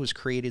 why it was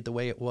created the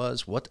way it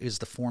was, what is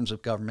the forms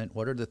of government,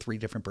 what are the three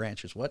different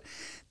branches, what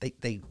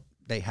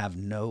they have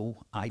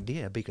no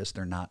idea, because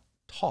they're not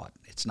taught.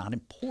 It's not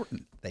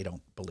important, they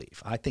don't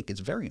believe. I think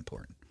it's very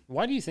important.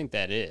 Why do you think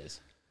that is,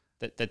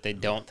 that they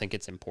don't think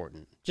it's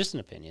important? Just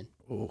an opinion.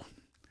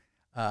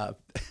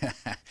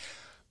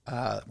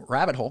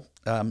 Rabbit hole.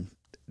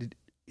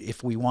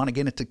 If we want to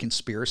get into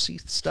conspiracy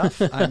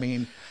stuff, I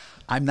mean,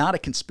 I'm not a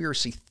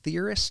conspiracy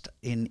theorist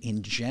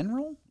in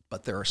general,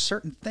 but there are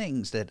certain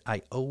things that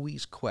I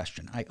always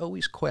question. I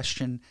always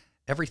question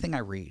everything I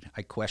read.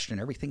 I question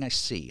everything I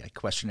see. I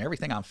question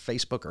everything on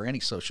Facebook or any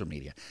social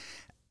media.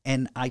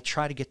 And I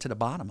try to get to the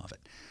bottom of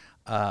it.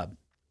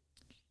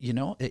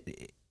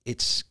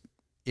 It's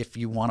if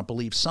you want to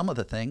believe some of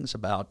the things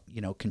about,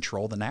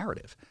 control the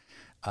narrative,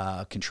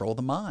 control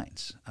the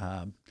minds.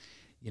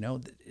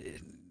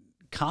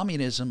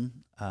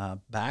 Communism,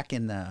 back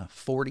in the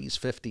 40s,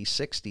 50s,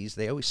 60s,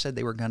 they always said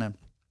they were going to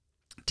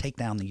take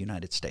down the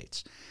United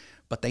States.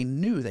 But they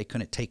knew they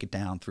couldn't take it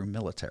down through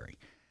military.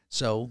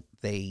 So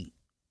they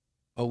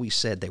always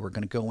said they were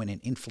going to go in and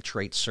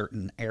infiltrate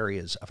certain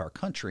areas of our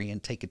country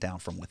and take it down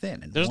from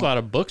within. And there's a lot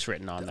of books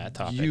written on that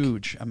topic.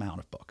 Huge amount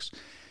of books.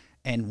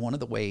 And one of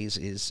the ways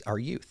is our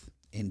youth,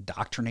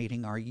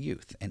 indoctrinating our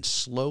youth, and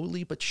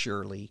slowly but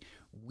surely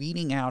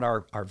weeding out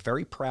our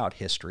very proud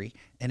history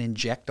and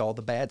inject all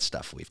the bad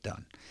stuff we've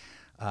done.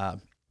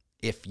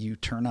 If you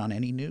turn on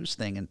any news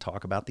thing and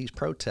talk about these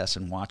protests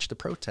and watch the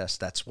protests,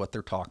 that's what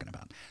they're talking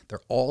about.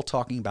 They're all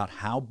talking about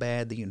how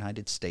bad the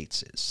United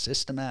States is,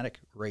 systematic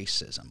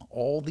racism,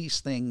 all these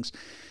things,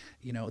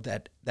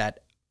 that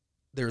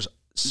there's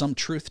some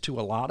truth to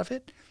a lot of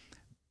it,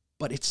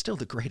 but it's still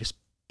the greatest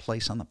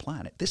place on the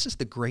planet. This is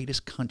the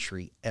greatest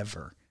country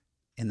ever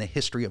in the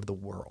history of the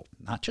world,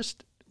 not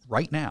just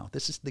right now.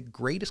 This is the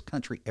greatest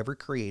country ever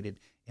created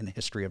in the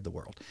history of the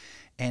world.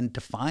 And to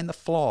find the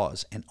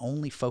flaws and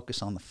only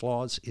focus on the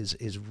flaws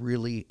is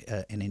really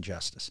an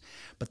injustice.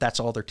 But that's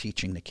all they're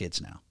teaching the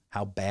kids now,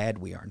 how bad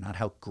we are, not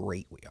how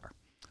great we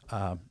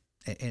are.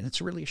 And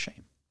it's really a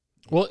shame.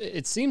 Well,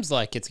 it seems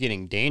like it's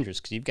getting dangerous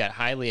because you've got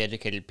highly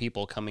educated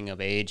people coming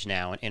of age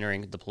now and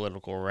entering the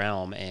political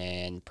realm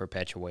and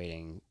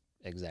perpetuating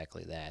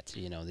exactly that,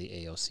 you know, the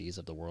AOCs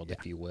of the world,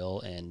 if you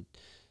will. And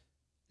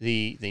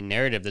the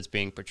narrative that's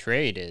being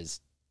portrayed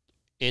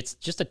it's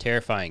just a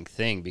terrifying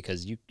thing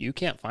because you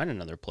can't find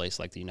another place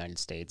like the United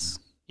States.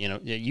 You know,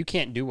 you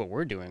can't do what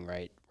we're doing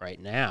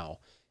right now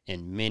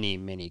in many,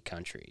 many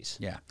countries.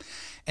 Yeah.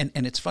 And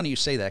it's funny you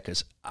say that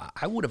because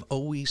I would have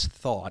always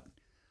thought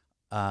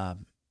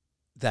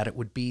that it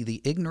would be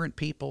the ignorant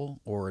people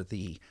or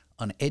the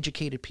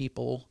uneducated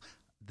people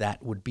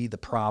that would be the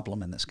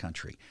problem in this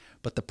country.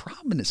 But the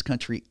problem in this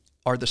country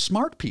are the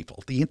smart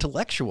people, the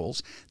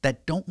intellectuals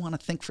that don't want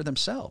to think for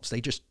themselves.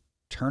 They just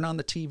turn on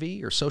the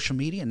TV or social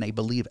media and they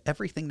believe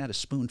everything that is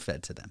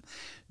spoon-fed to them.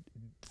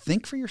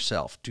 Think for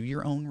yourself. Do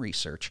your own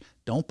research.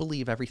 Don't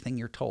believe everything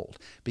you're told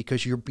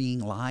because you're being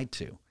lied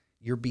to.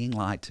 You're being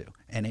lied to.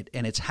 And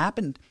it's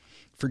happened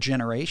for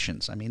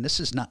generations. I mean, this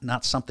is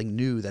not something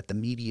new that the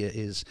media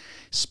is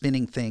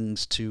spinning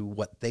things to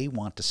what they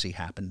want to see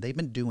happen. They've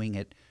been doing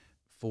it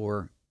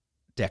for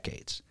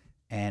decades.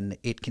 And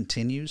it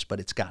continues, but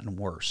it's gotten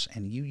worse.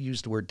 And you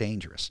used the word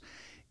dangerous.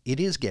 It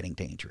is getting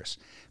dangerous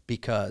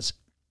because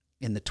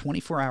in the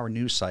 24-hour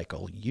news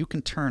cycle, you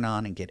can turn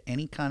on and get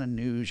any kind of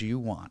news you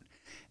want.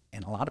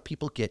 And a lot of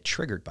people get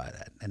triggered by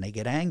that, and they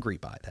get angry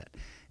by that.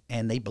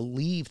 And they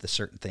believe the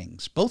certain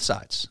things, both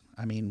sides.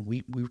 I mean,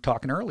 we were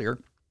talking earlier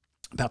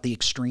about the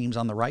extremes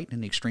on the right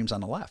and the extremes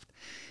on the left.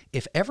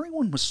 If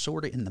everyone was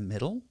sort of in the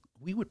middle,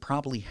 we would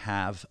probably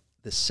have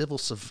the civil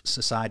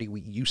society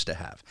we used to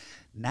have.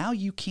 Now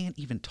you can't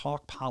even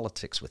talk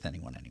politics with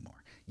anyone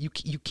anymore. You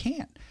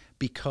can't,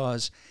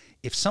 because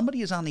if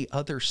somebody is on the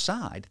other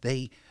side,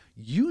 they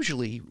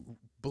usually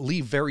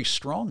believe very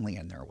strongly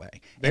in their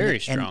way. Very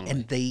strongly.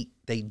 And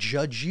they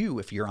judge you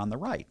if you're on the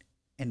right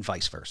and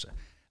vice versa.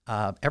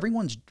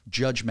 Everyone's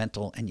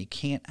judgmental, and you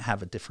can't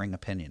have a differing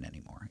opinion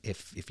anymore.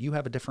 If you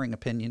have a differing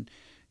opinion,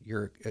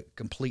 you're a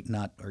complete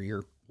nut or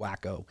you're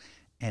wacko.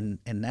 And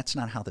that's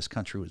not how this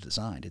country was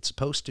designed. It's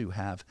supposed to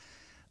have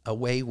a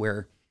way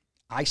where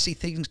I see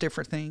things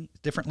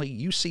differently,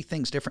 you see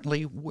things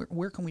differently.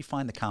 Where can we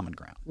find the common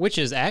ground? Which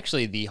is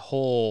actually the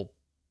whole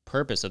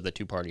purpose of the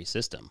two-party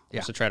system,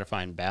 was to try to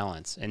find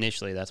balance.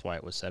 Initially, that's why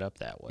it was set up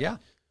that way. Yeah,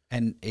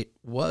 and it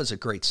was a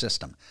great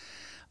system.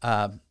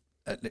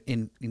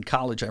 In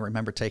college, I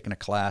remember taking a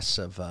class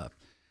of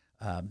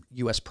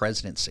U.S.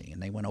 presidency,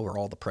 and they went over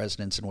all the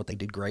presidents and what they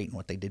did great and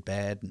what they did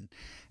bad.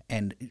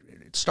 And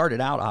it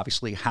started out,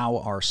 obviously, how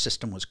our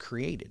system was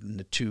created in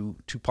the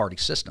two-party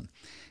system.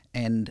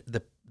 And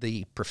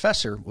the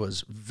professor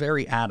was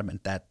very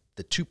adamant that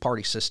the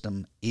two-party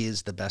system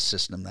is the best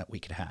system that we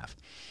could have.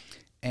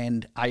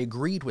 And I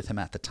agreed with him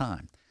at the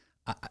time.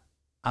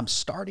 I'm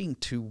starting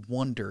to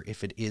wonder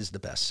if it is the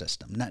best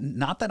system.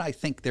 Not that I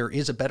think there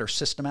is a better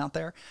system out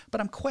there,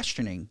 but I'm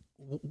questioning,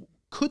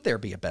 could there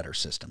be a better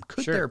system?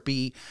 Could there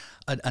be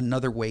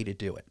another way to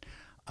do it?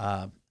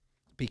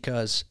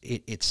 Because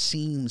it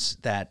seems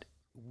that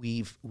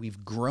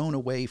we've grown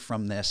away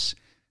from this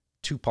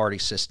two-party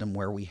system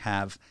where we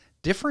have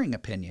differing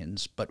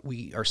opinions, but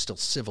we are still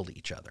civil to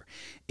each other.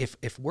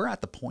 If we're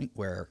at the point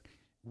where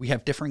we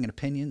have differing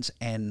opinions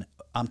and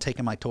I'm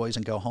taking my toys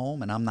and go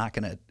home and I'm not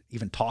going to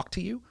even talk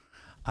to you,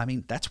 I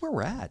mean, that's where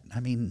we're at. I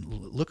mean,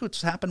 look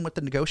what's happened with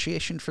the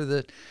negotiation for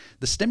the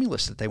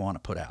stimulus that they want to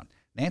put out.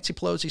 Nancy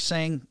Pelosi's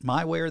saying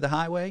my way or the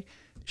highway.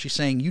 She's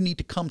saying you need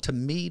to come to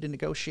me to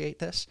negotiate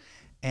this.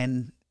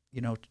 And,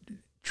 you know,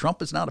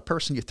 Trump is not a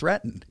person you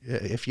threaten.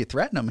 If you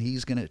threaten him,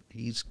 he's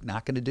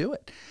not going to do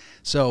it.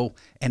 So,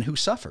 and who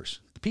suffers?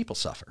 The people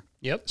suffer.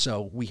 Yep.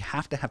 So we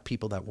have to have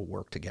people that will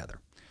work together.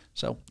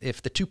 So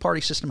if the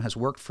two-party system has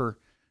worked for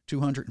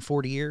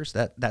 240 years,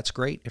 that's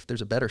great. If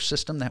there's a better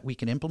system that we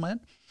can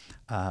implement,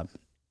 you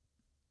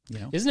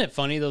know. Isn't it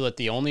funny, though, that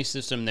the only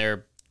system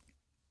they're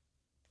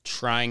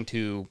trying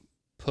to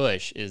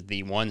push is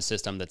the one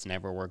system that's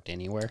never worked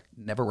anywhere?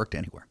 Never worked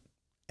anywhere.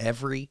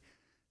 Every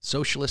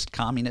socialist,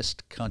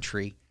 communist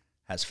country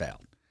has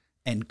failed,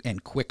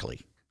 and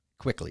quickly.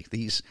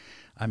 These,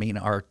 I mean,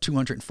 our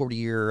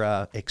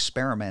 240-year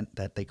experiment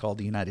that they call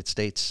the United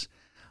States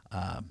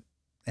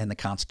and the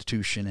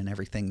Constitution and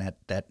everything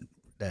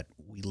that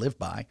we live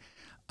by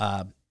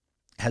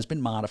has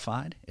been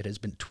modified. It has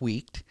been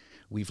tweaked.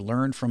 We've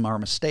learned from our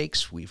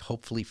mistakes. We've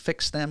hopefully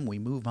fixed them. We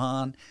move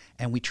on,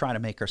 and we try to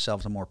make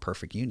ourselves a more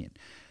perfect union.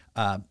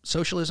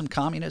 Socialism,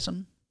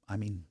 communism, I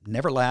mean,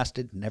 never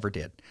lasted, never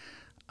did.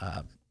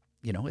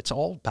 You know, it's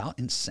all about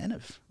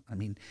incentive. I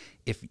mean,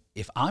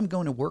 if I'm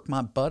going to work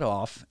my butt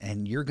off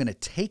and you're going to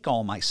take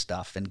all my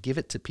stuff and give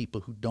it to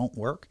people who don't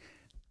work,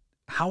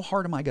 how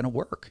hard am I going to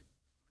work?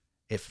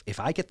 If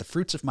I get the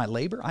fruits of my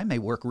labor, I may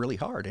work really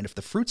hard. And if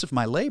the fruits of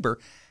my labor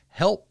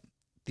help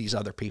these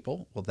other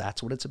people, well,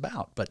 that's what it's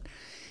about. But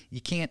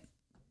you can't,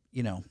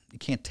 you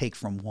can't take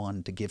from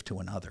one to give to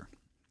another.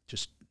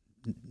 Just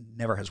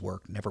never has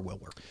worked, never will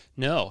work.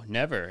 No,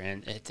 never.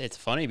 And it's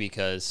funny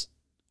because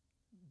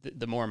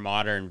the more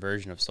modern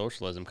version of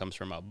socialism comes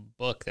from a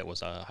book that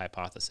was a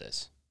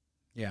hypothesis.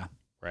 Yeah.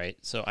 Right?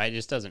 So it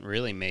just doesn't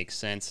really make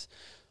sense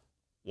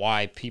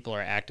why people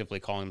are actively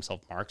calling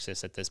themselves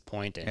Marxists at this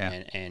point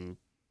and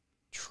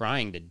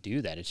trying to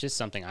do that. It's just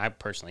something I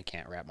personally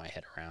can't wrap my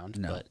head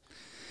around.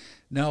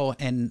 No,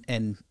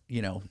 and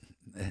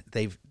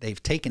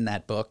they've taken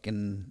that book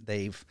and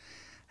they've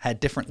had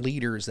different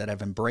leaders that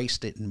have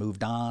embraced it and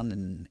moved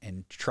on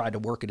and tried to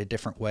work it a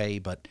different way.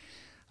 But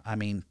I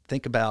mean,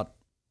 think about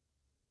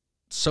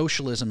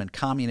socialism and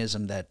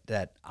communism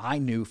that I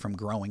knew from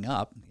growing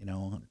up.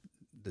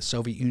 The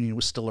Soviet Union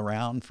was still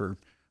around for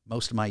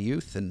most of my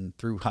youth and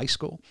through high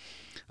school.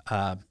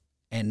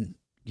 And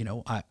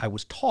I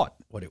was taught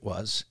what it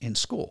was in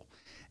school.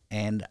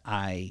 And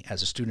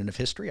as a student of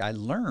history, I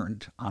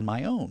learned on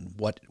my own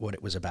what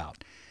it was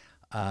about.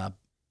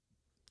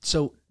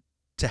 So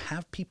to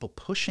have people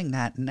pushing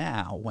that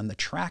now when the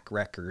track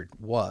record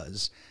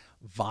was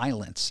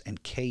violence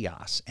and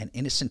chaos and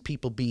innocent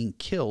people being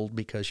killed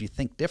because you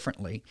think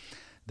differently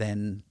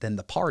than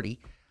the party,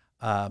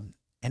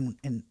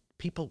 and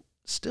people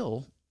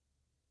still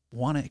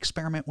want to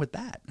experiment with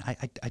that.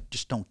 I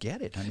just don't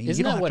get it. I mean,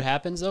 isn't that what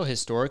happens though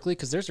historically?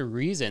 Because there's a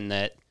reason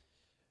that,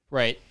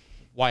 right,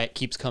 why it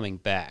keeps coming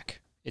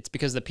back. It's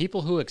because the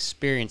people who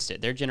experienced it,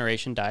 their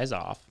generation dies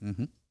off.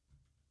 Mm-hmm.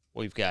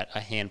 We've got a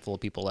handful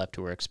of people left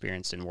who were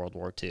experienced in World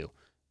War II.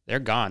 They're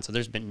gone. So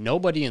there's been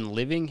nobody in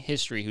living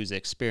history who's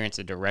experienced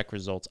the direct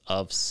results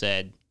of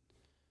said,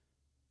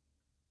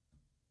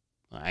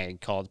 I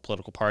call it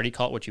political party,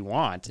 call it what you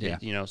want,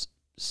 yeah.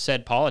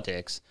 Said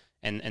politics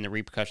and the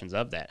repercussions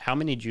of that. How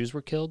many Jews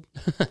were killed?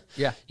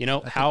 Yeah.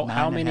 How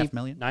many? 9.5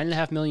 million?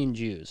 9.5 million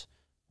Jews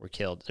were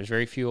killed. There's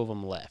very few of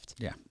them left.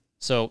 Yeah.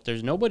 So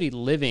there's nobody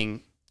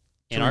living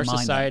in our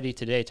society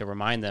today to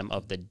remind them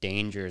of the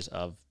dangers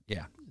of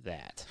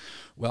that.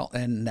 Well,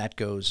 and that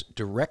goes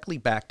directly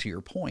back to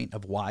your point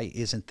of why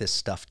isn't this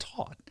stuff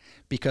taught?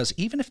 Because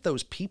even if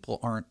those people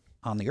aren't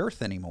on the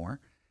earth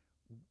anymore,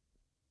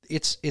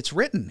 it's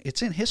written.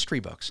 It's in history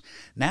books.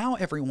 Now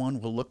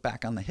everyone will look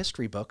back on the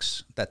history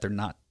books that they're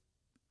not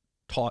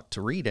taught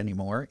to read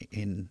anymore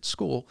in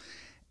school,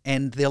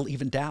 and they'll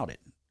even doubt it.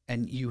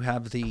 And you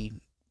have the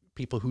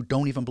people who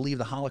don't even believe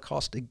the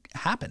Holocaust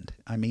happened.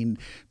 I mean,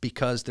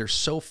 because they're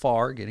so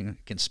far, getting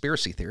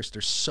conspiracy theorists,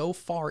 they're so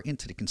far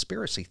into the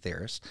conspiracy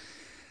theorists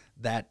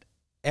that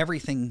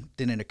everything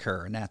didn't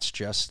occur. And that's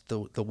just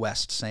the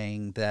West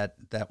saying that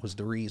was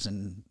the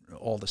reason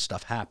all this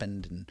stuff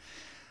happened.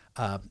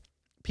 And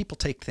people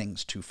take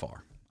things too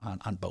far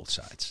on both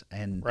sides.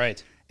 And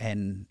right.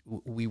 And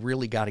we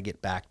really got to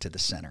get back to the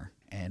center.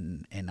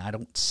 And I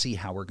don't see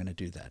how we're going to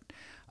do that.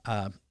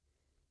 A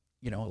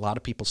lot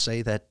of people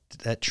say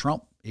that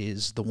Trump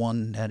is the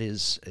one that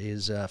is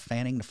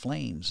fanning the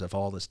flames of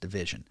all this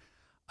division.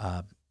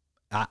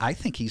 I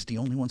think he's the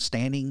only one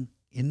standing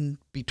in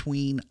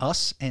between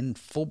us and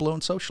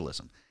full-blown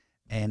socialism.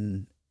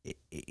 And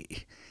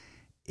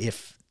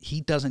if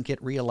he doesn't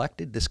get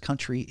reelected, this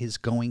country is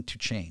going to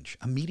change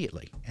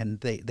immediately.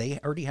 And they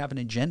already have an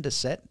agenda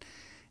set,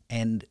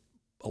 and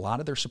a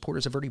lot of their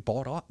supporters have already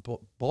bought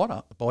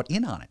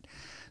in on it.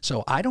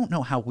 So I don't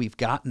know how we've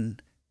gotten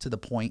to the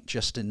point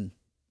just in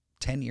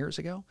 10 years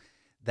ago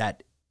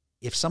that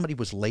if somebody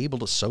was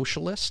labeled a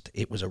socialist,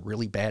 it was a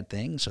really bad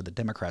thing. So the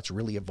Democrats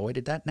really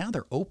avoided that. Now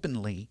they're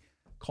openly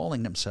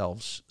calling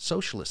themselves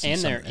socialists. And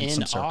they're in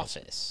some circles.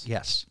 Office.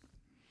 Yes.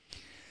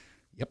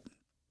 Yep.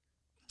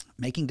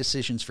 Making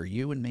decisions for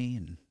you and me.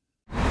 And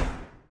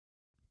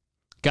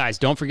guys,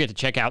 don't forget to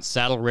check out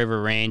Saddle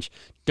River Range.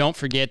 Don't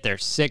forget their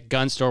sick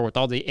gun store with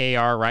all the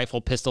AR,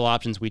 rifle, pistol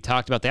options we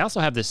talked about. They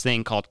also have this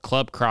thing called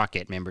Club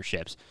Crockett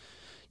memberships.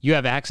 You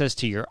have access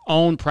to your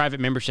own private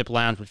membership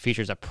lounge, which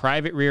features a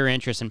private rear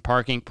entrance and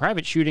parking,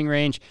 private shooting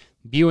range,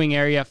 viewing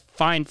area,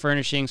 fine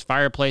furnishings,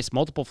 fireplace,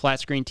 multiple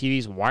flat-screen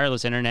TVs,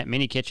 wireless internet,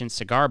 mini kitchens,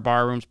 cigar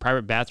bar rooms,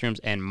 private bathrooms,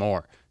 and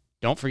more.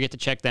 Don't forget to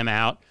check them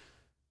out,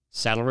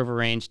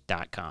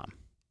 saddleriverrange.com.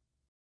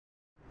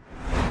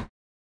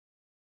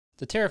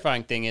 The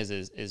terrifying thing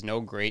is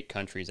no great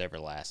country's ever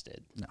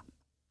lasted. No.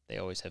 They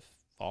always have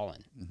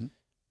fallen. Mm-hmm.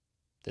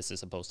 This is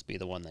supposed to be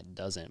the one that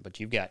doesn't, but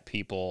you've got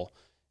people,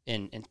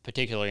 in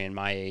particularly in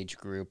my age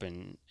group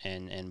and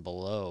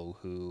below,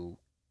 who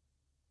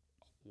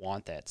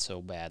want that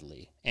so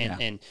badly.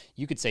 And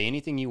you could say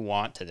anything you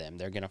want to them.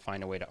 They're going to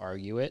find a way to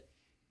argue it.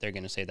 They're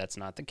going to say that's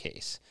not the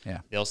case. Yeah.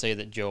 They'll say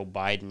that Joe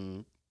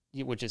Biden,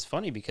 which is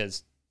funny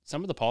because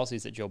some of the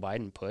policies that Joe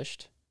Biden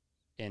pushed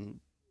in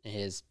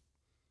his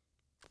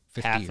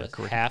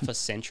half a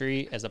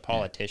century as a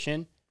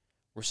politician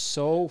were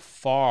so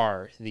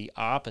far the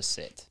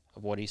opposite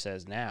of what he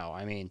says now.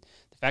 I mean,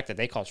 the fact that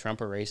they call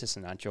Trump a racist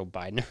and not Joe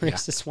Biden a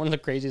racist is one of the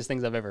craziest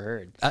things I've ever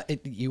heard.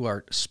 You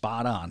are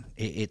spot on.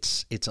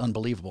 It's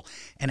unbelievable.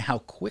 And how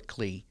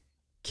quickly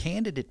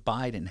candidate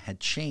Biden had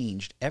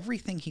changed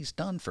everything he's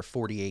done for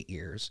 48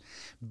 years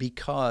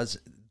because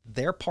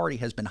their party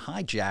has been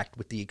hijacked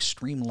with the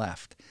extreme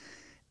left.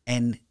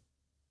 And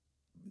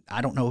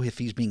I don't know if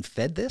he's being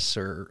fed this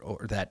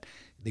or that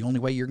the only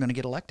way you're going to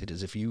get elected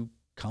is if you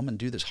come and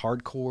do this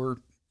hardcore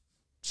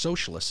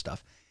socialist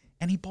stuff.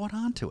 And he bought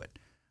onto it.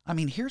 I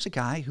mean, here's a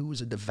guy who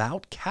was a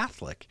devout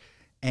Catholic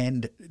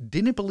and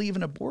didn't believe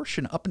in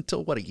abortion up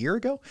until, what, a year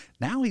ago?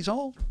 Now he's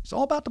all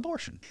about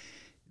abortion.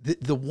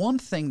 The one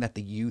thing that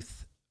the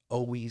youth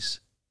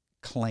always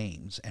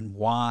claims and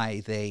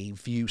why they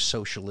view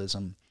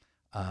socialism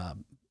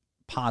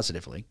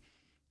positively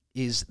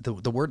is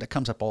the word that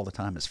comes up all the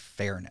time is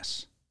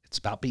fairness. It's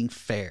about being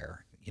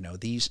fair. You know,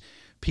 these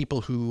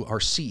people who are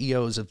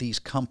CEOs of these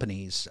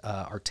companies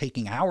are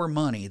taking our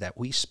money that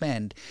we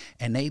spend,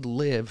 and they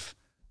live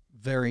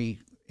very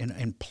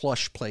in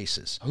plush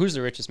places. Who's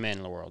the richest man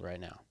in the world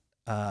right now?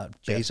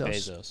 Jeff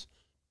Bezos.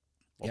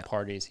 What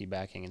party is he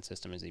backing and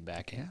system is he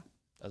backing? Yeah.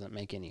 Doesn't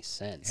make any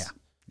sense.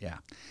 Yeah.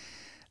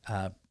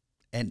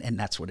 And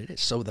that's what it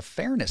is. So the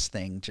fairness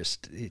thing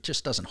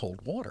just doesn't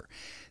hold water.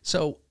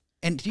 So,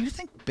 and do you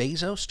think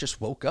Bezos just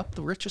woke up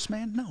the richest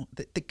man? No,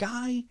 the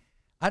guy,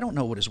 I don't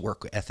know what his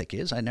work ethic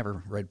is. I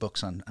never read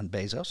books on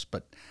Bezos,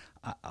 but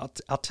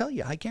I'll tell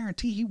you, I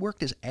guarantee he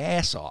worked his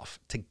ass off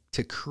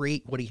to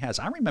create what he has.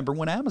 I remember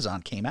when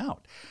Amazon came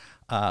out,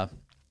 and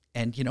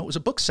it was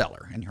a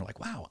bookseller, and you're like,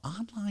 wow,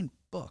 online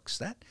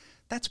books,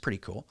 that's pretty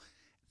cool.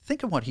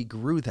 Think of what he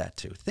grew that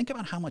to. Think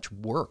about how much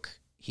work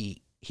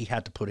he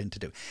had to put in to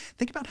do.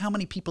 Think about how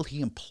many people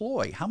he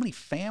employs, how many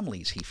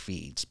families he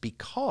feeds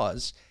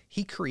because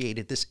he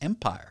created this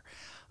empire.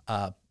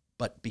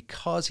 But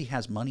because he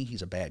has money,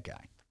 he's a bad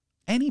guy.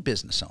 Any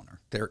business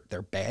owner,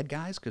 they're bad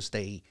guys because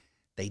they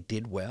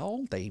did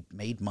well, they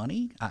made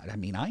money. I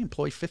mean, I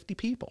employ 50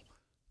 people.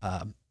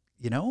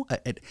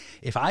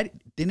 If I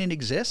didn't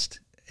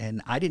exist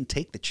and I didn't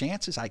take the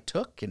chances I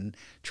took and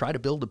try to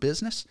build a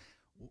business,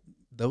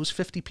 those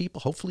 50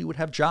 people hopefully would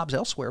have jobs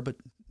elsewhere, but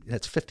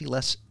that's 50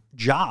 less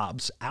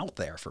jobs out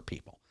there for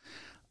people.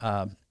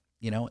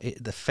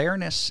 The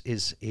fairness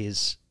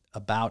is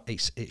about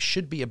it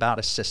should be about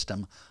a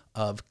system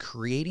of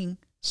creating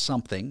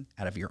something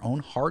out of your own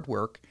hard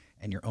work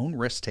and your own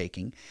risk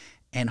taking,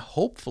 and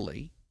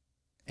hopefully,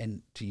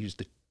 and to use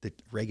the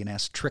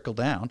Reagan-esque trickle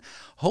down,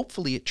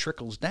 hopefully it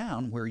trickles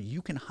down where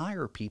you can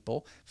hire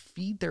people,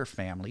 feed their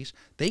families,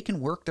 they can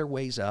work their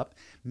ways up,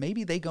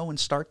 maybe they go and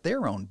start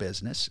their own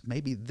business,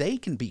 maybe they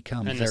can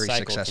become very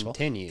successful.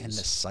 Continues. And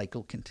the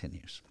cycle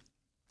continues.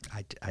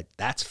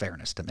 That's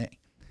fairness to me.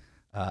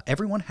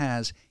 Everyone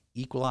has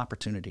equal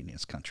opportunity in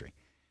this country.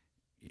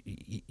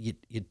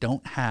 You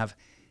don't have,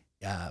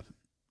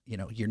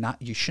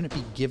 you shouldn't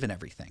be given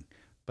everything,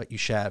 but you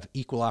should have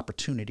equal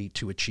opportunity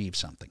to achieve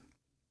something.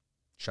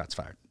 Shots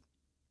fired.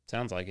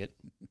 Sounds like it.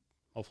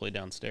 Hopefully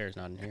downstairs,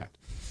 not in here.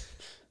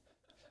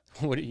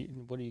 What are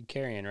you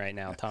carrying right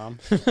now, Tom?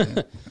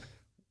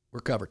 We're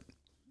covered.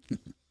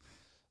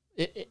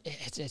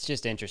 It's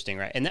just interesting,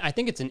 right? And I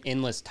think it's an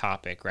endless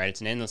topic, right?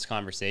 It's an endless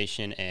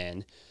conversation,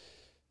 and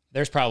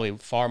there's probably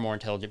far more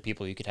intelligent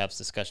people you could have this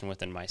discussion with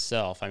than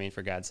myself. I mean,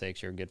 for God's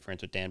sakes, you're good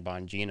friends with Dan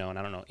Bongino, and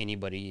I don't know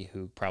anybody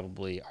who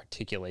probably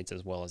articulates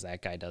as well as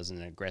that guy does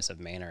in an aggressive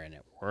manner, and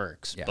it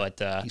works. Yeah,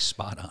 but he's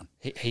spot on.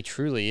 He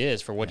truly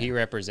is for what he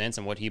represents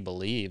and what he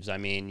believes. I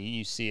mean,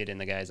 you see it in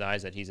the guy's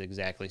eyes that he's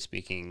exactly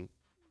speaking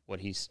what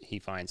he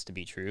finds to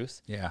be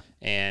truth. Yeah.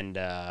 And,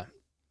 I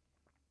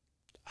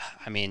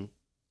mean,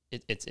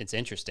 it's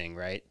interesting,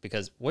 right?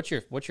 Because what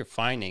you're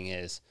finding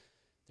is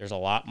there's a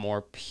lot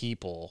more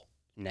people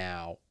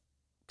now,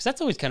 because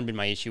that's always kind of been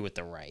my issue with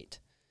the right,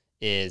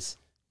 is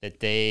that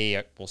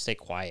they will stay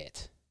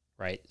quiet,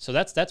 right? So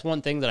that's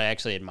one thing that I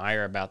actually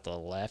admire about the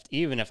left,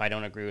 even if I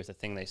don't agree with the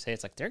thing they say.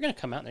 It's like they're going to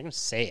come out and they're going to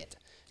say it.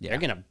 Yeah. They're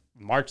going to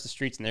march the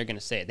streets and they're going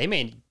to say it. They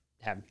may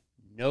have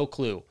no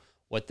clue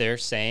what they're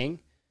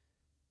saying,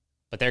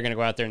 but they're going to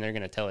go out there and they're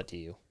going to tell it to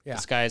you. Yeah.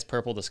 The sky is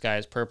purple,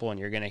 and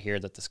you're going to hear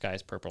that the sky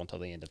is purple until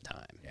the end of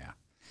time.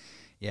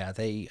 Yeah.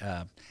 They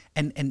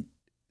and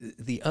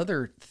the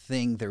other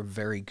thing they're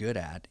very good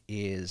at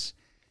is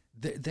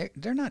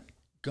they're not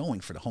going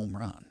for the home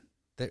run.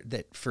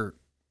 That for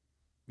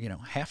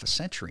half a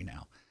century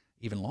now,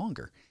 even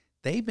longer,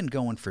 they've been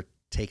going for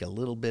take a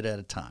little bit at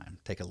a time,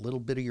 take a little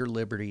bit of your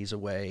liberties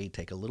away,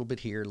 take a little bit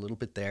here, a little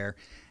bit there,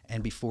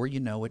 and before you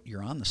know it,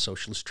 you're on the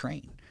socialist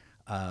train.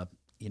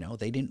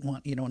 They didn't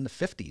want, in the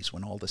 50s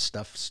when all this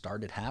stuff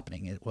started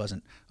happening, it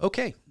wasn't,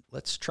 okay,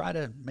 let's try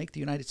to make the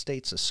United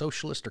States a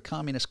socialist or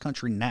communist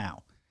country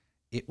now.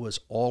 It was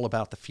all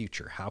about the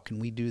future. How can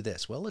we do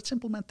this? Well, let's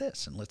implement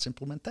this and let's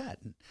implement that.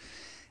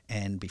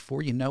 And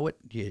before you know it,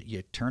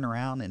 you turn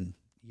around and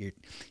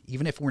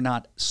even if we're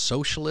not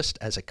socialist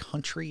as a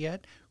country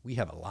yet, we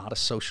have a lot of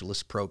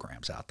socialist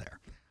programs out there.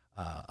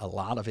 A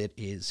lot of it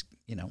is,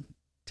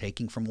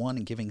 taking from one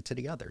and giving to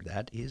the other.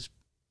 That is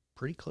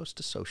pretty close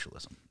to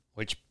socialism.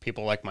 Which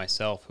people like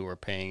myself who are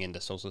paying into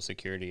Social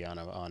Security on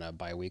a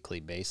biweekly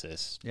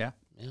basis. Yeah,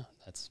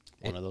 that's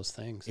one of those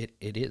things.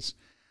 It is.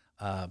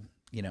 And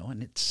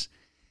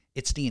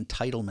it's the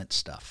entitlement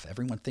stuff.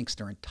 Everyone thinks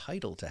they're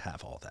entitled to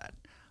have all that.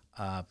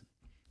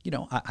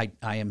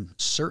 I am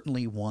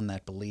certainly one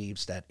that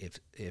believes that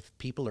if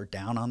people are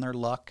down on their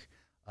luck,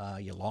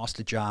 you lost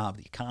a job,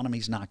 the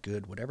economy's not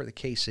good, whatever the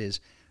case is,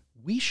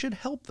 we should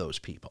help those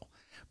people.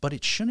 But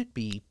it shouldn't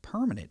be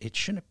permanent. It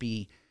shouldn't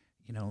be,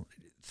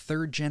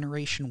 third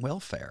generation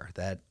welfare,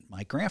 that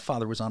my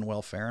grandfather was on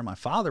welfare and my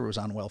father was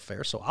on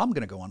welfare, so I'm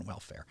going to go on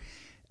welfare.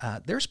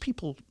 There's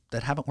people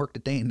that haven't worked a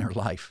day in their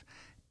life,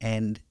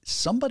 and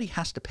somebody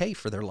has to pay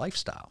for their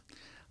lifestyle.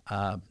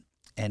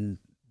 And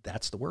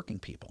that's the working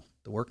people.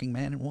 The working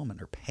man and woman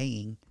are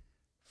paying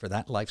for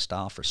that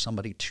lifestyle for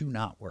somebody to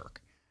not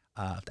work.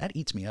 That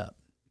eats me up.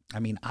 I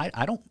mean,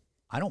 I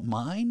don't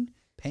mind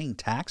paying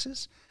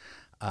taxes.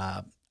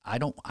 I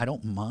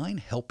don't mind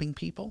helping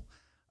people.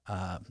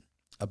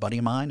 A buddy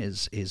of mine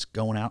is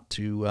going out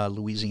to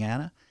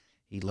Louisiana.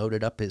 He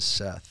loaded up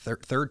his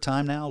third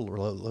time now,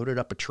 loaded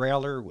up a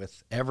trailer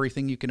with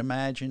everything you can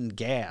imagine,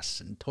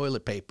 gas and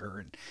toilet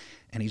paper,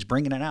 and he's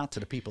bringing it out to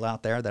the people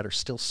out there that are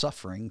still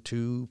suffering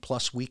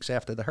 2+ weeks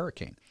after the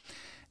hurricane.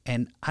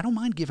 And I don't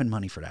mind giving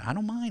money for that. I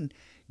don't mind,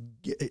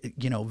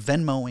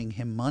 Venmoing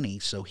him money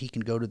so he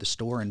can go to the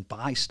store and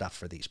buy stuff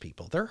for these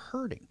people. They're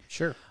hurting.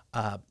 Sure.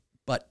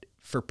 But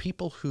for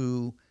people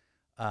who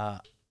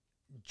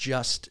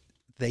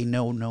they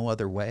know no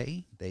other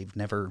way, they've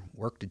never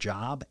worked a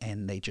job,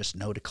 and they just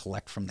know to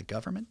collect from the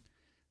government,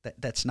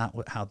 that's not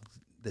how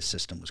this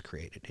system was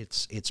created.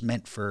 It's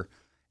meant for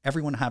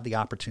everyone to have the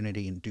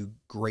opportunity and do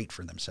great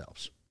for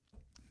themselves.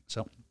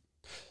 So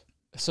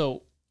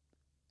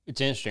it's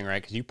interesting,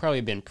 right? Because you've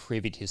probably been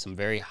privy to some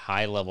very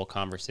high-level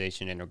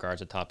conversation in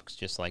regards to topics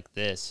just like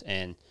this,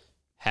 and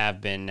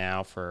have been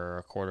now for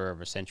a quarter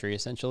of a century,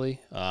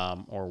 essentially,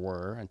 or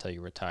were until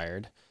you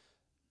retired.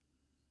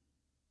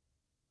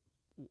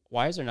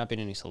 Why has there not been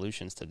any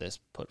solutions to this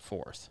put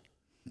forth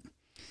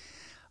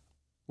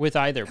with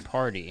either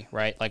party,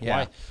 right? Like,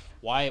 yeah.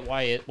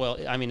 Well,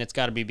 I mean, it's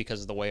got to be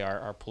because of the way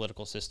our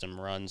political system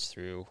runs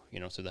through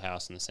the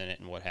House and the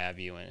Senate and what have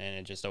you, and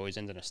it just always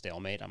ends in a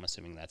stalemate. I'm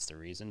assuming that's the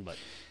reason, but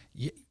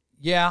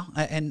yeah,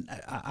 and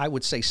I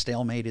would say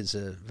stalemate is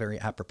a very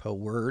apropos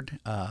word,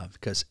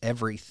 because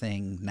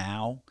everything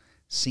now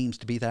seems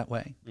to be that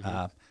way.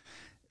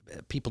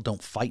 Mm-hmm. People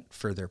don't fight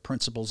for their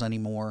principles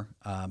anymore.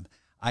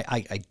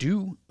 I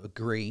do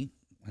agree,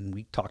 and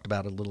we talked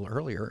about it a little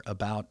earlier,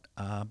 about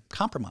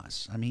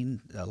compromise. I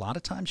mean, a lot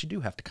of times you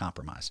do have to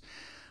compromise.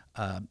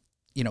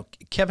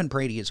 Kevin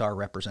Brady is our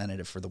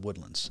representative for the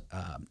Woodlands,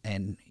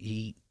 and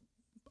he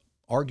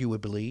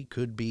arguably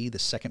could be the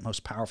second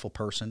most powerful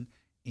person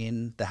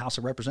in the House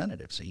of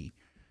Representatives.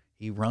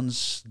 He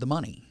runs the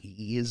money.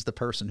 He is the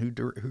person who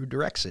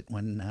directs it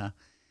when the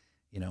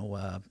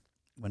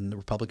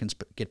Republicans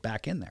get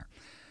back in there.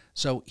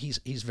 So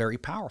he's very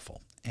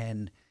powerful,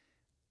 and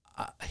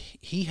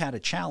he had a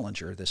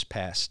challenger this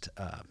past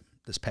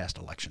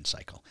election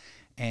cycle,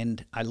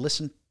 and I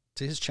listened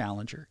to his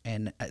challenger,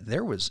 and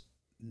there was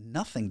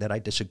nothing that I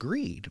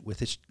disagreed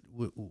with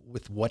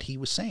with what he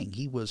was saying.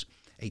 He was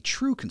a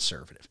true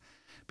conservative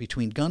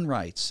between gun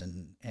rights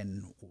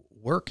and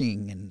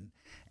working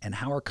and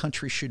how our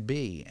country should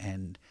be,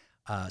 and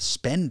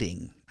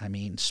spending. I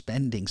mean,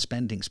 spending.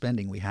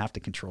 We have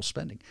to control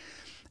spending,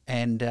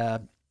 and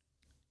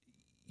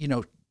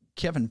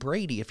Kevin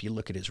Brady, if you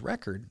look at his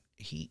record,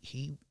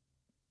 he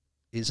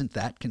isn't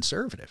that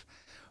conservative.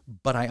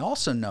 But I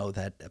also know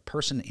that a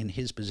person in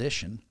his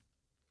position,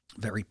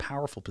 very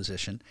powerful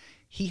position,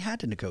 he had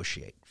to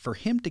negotiate. For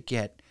him to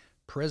get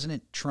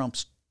President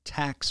Trump's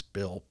tax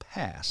bill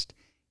passed,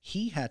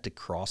 he had to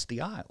cross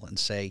the aisle and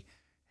say,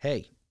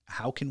 hey,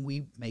 how can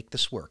we make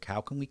this work?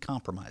 How can we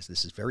compromise?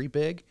 This is very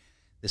big.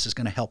 This is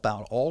going to help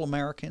out all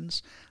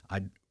Americans.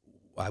 I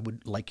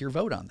would like your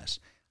vote on this.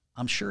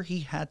 I'm sure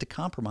he had to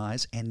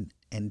compromise and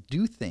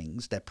do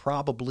things that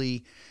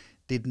probably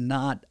did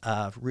not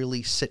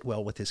really sit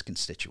well with his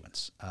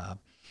constituents.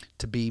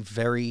 To be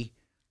very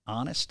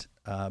honest,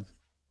 a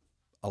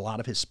lot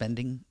of his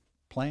spending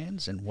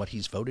plans and what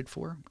he's voted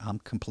for, I'm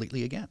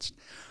completely against.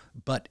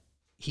 But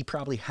he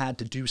probably had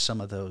to do some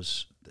of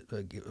those,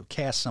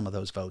 cast some of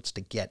those votes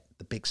to get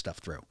the big stuff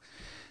through.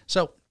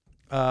 So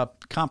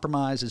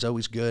compromise is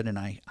always good, and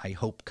I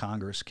hope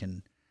Congress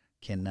can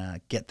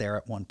get there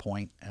at one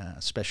point,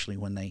 especially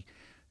when they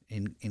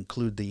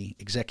include the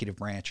executive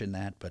branch in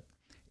that. But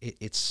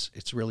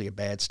it's really a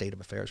bad state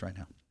of affairs right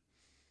now.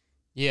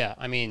 Yeah,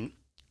 I mean,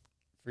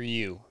 for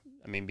you,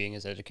 I mean, being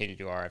as educated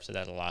you are, I've said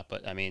that a lot,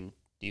 but I mean,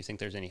 do you think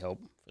there's any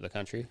hope for the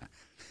country?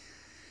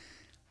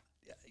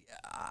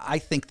 I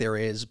think there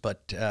is,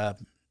 but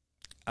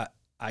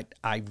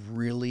I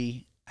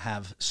really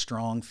have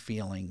strong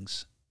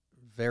feelings,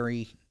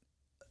 very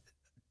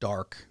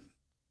dark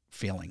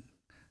feeling,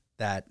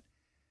 that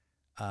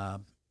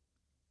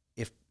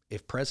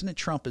if President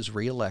Trump is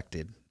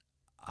reelected,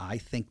 I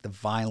think the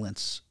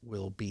violence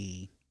will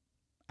be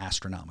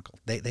astronomical.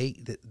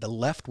 The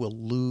left will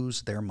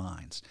lose their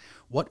minds.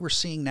 What we're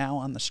seeing now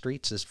on the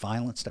streets, this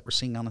violence that we're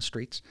seeing on the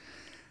streets,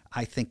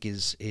 I think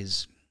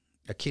is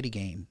a kiddie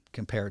game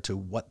compared to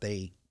what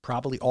they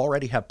probably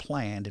already have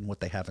planned and what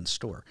they have in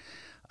store.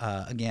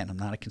 Again, I'm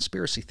not a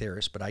conspiracy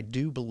theorist, but I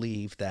do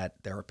believe that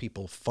there are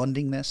people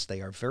funding this.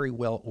 They are very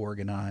well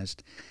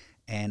organized,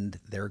 and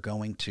they're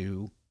going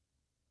to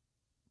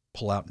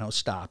pull out no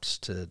stops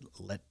to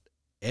let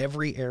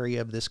every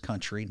area of this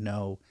country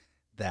know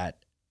that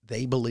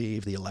they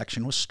believe the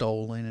election was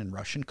stolen and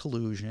Russian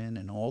collusion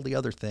and all the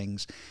other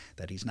things,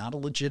 that he's not a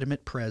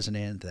legitimate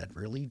president, that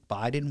really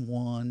Biden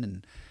won,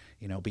 and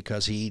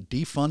because he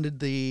defunded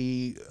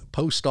the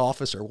post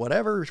office or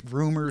whatever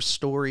rumors,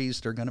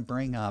 stories they're going to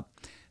bring up,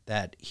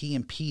 that he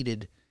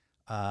impeded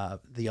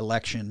the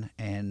election,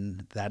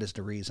 and that is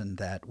the reason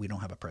that we don't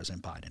have a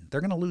President Biden.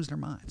 They're going to lose their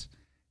minds.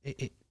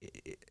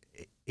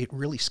 It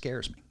really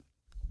scares me.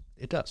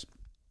 It does.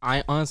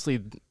 I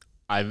honestly,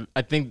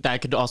 I think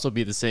that could also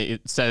be the same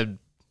said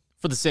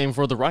for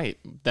the right,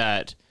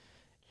 that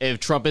if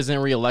Trump isn't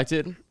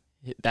reelected,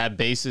 that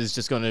base is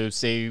just going to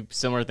say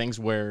similar things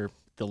where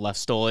the left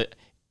stole it.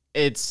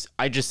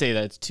 I just say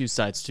that it's two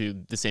sides to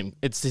the same.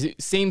 It's the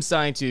same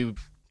side to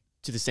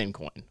the same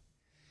coin.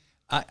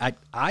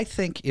 I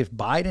think if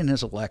Biden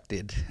is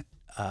elected,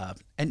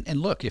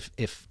 and look,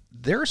 if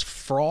there's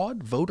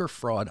fraud, voter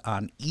fraud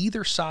on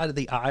either side of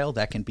the aisle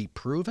that can be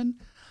proven,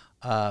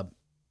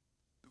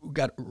 we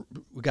got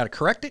to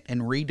correct it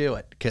and redo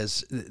it,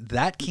 because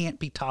that can't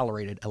be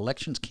tolerated.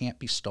 Elections can't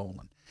be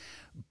stolen.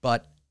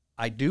 But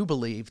I do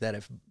believe that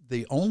if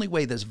the only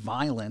way this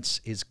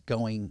violence is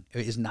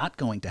not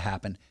going to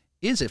happen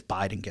is if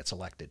Biden gets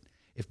elected.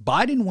 If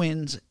Biden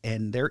wins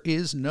and there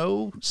is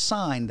no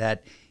sign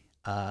that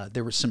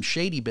there was some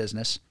shady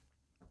business,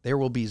 there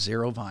will be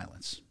zero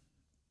violence.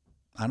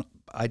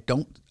 I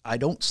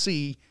don't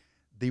see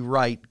the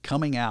right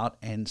coming out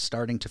and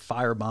starting to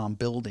firebomb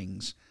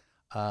buildings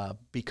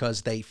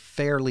because they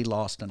fairly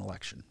lost an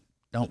election.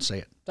 Don't say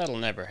it. That'll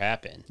never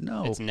happen.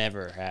 No. It's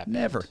never happened.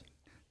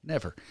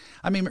 Never.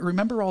 I mean,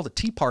 remember all the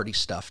Tea Party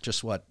stuff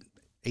just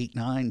 8,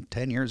 9,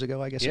 10 years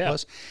ago, I guess it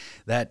was,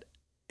 that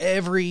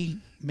every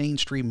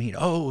mainstream media,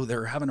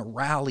 they're having a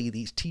rally,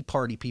 these Tea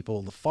Party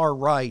people, the far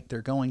right,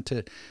 they're going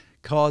to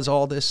cause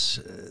all this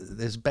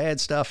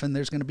bad stuff, and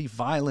there's going to be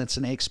violence,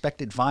 and they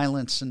expected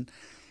violence,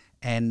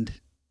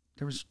 and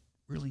there was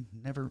really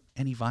never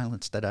any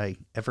violence that I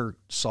ever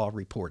saw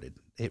reported.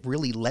 It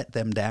really let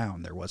them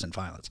down. There wasn't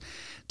violence,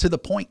 to the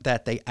point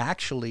that they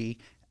actually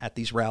at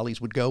these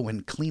rallies would go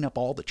and clean up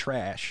all the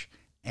trash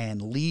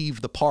and leave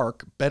the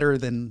park better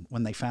than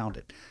when they found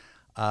it.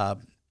 I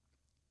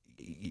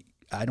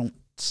don't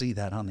see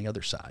that on the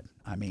other side.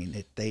 I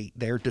mean,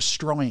 they're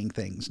destroying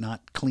things,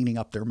 not cleaning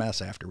up their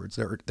mess afterwards.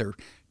 They're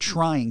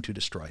trying to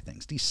destroy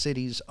things. These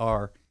cities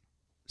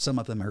some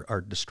of them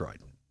are destroyed.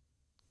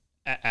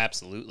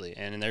 Absolutely,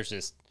 and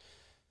there's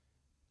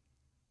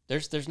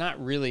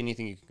not really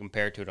anything you can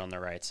compare to it on the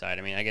right side.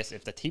 I mean, I guess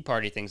if the Tea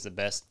Party thing's the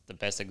best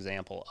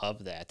example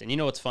of that. And you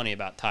know what's funny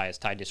about Ty is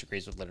Ty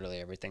disagrees with literally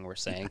everything we're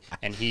saying,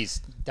 and he's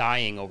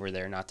dying over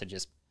there, not to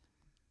just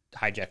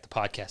hijack the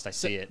podcast. I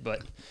see it,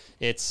 but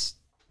it's...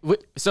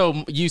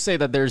 So you say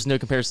that there's no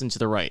comparison to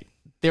the right.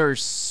 There are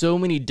so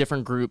many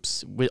different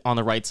groups on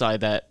the right side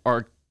that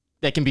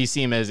can be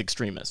seen as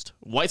extremist.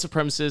 White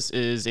supremacist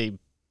is a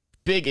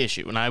big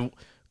issue, and I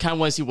kind of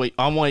want to see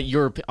I want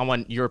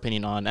your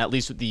opinion on, at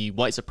least with the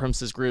white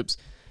supremacist groups,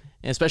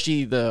 and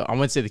especially I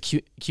want to say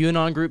the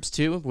QAnon groups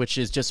too, which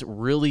is just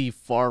really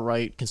far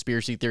right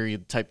conspiracy theory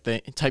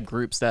type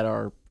groups that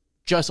are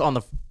just on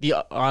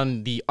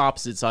the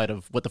opposite side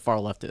of what the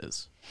far left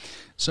is.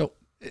 So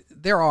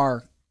there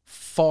are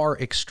far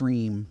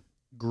extreme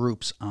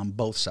groups on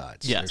both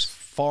sides. Yes, there's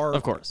far,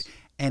 of course,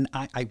 and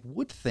I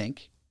would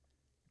think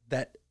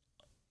that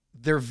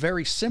they're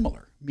very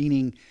similar,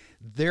 meaning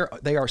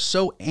they are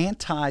so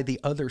anti the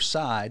other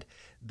side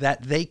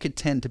that they could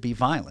tend to be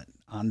violent.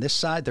 On this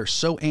side, they're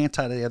so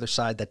anti the other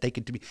side that they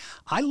could be.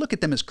 I look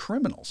at them as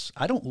criminals.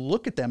 I don't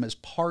look at them as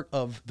part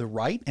of the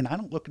right, and I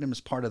don't look at them as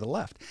part of the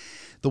left.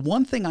 The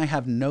one thing I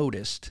have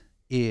noticed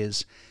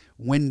is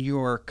when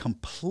you're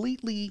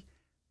completely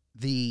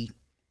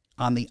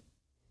on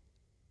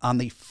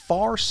the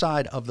far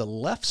side of the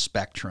left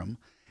spectrum,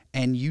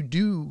 and you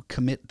do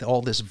commit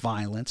all this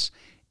violence,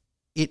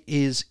 it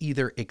is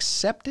either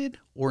accepted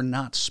or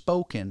not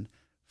spoken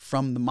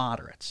from the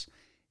moderates.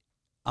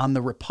 On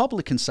the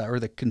Republican side or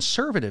the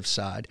conservative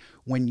side,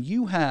 when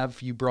you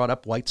brought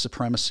up white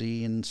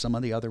supremacy and some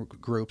of the other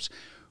groups,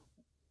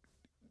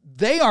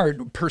 they are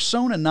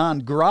persona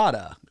non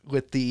grata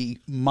with the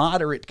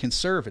moderate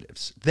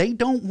conservatives. They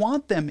don't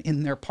want them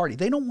in their party.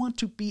 They don't want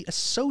to be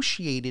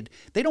associated.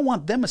 They don't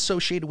want them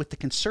associated with the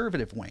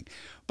conservative wing.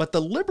 But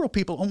the liberal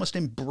people almost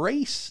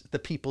embrace the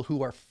people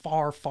who are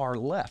far, far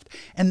left.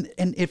 And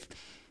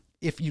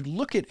if you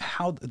look at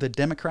how the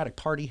Democratic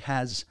Party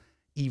has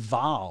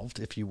evolved,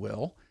 if you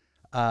will,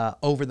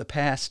 over the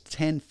past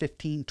 10,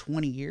 15,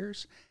 20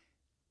 years,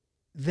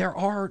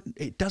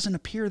 it doesn't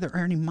appear there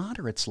are any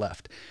moderates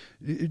left.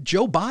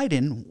 Joe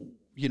Biden,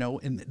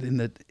 in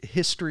the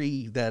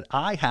history that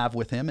I have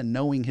with him and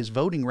knowing his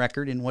voting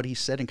record and what he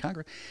said in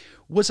Congress,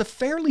 was a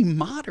fairly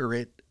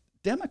moderate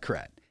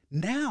Democrat.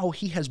 now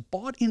he has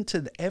bought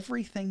into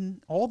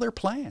everything, all their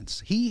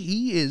plans.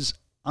 He is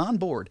on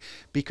board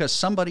because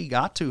somebody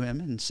got to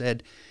him and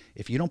said,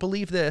 if you don't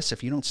believe this,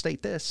 if you don't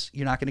state this,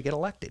 you're not going to get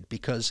elected,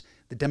 because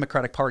the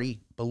Democratic Party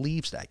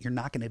believes that. You're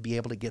not going to be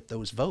able to get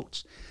those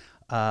votes.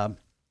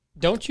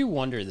 Don't you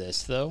wonder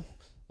this, though?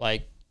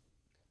 Like,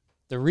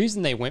 the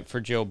reason they went for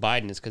Joe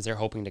Biden is because they're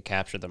hoping to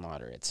capture the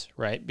moderates,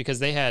 right? Because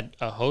they had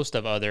a host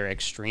of other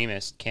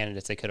extremist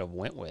candidates they could have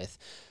went with,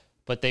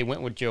 but they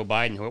went with Joe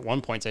Biden, who at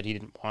one point said he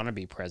didn't want to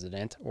be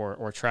president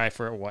or try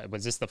for, what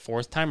was this, the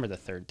fourth time or the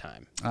third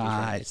time?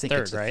 I think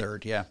it's the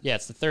third, yeah. Yeah,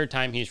 it's the third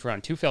time he's run.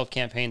 2 failed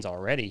campaigns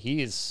already.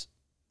 He is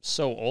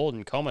so old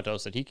and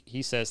comatose that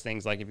he says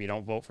things like, if you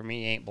don't vote for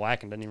me, you ain't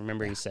black, and doesn't even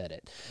remember he said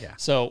it. Yeah.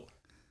 So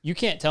you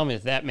can't tell me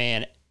that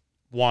man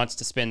wants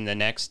to spend the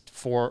next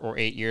 4 or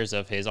 8 years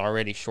of his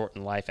already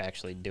shortened life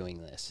actually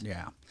doing this.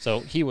 Yeah.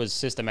 So he was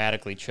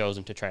systematically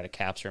chosen to try to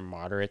capture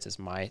moderates, is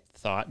my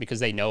thought, because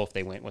they know if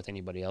they went with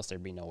anybody else,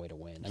 there'd be no way to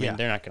win. I mean,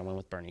 they're not going to win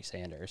with Bernie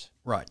Sanders.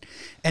 Right.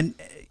 And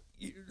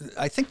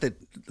I think that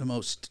the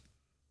most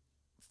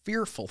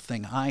fearful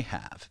thing I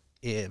have,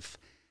 if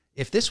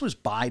this was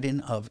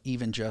Biden of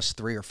even just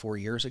 3 or 4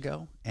 years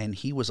ago and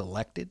he was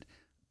elected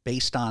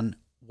based on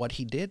what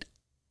he did,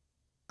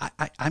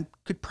 I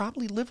could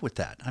probably live with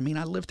that. I mean,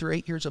 I lived through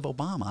 8 years of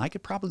Obama. I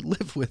could probably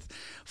live with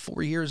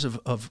 4 years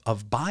of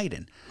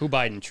Biden. Who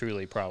Biden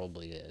truly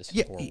probably is,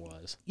 or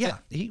was. Yeah,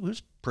 he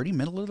was pretty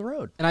middle of the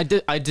road.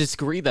 And I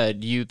disagree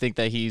that you think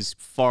that he's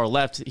far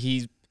left.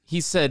 He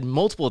said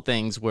multiple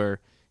things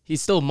where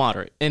he's still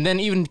moderate. And then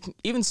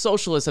even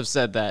socialists have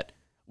said that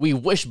we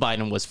wish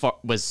Biden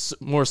was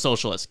more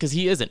socialist, because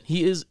he isn't.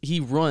 He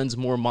runs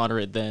more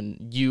moderate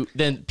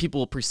than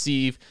people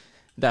perceive.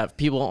 That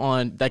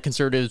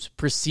conservatives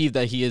perceive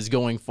that he is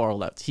going far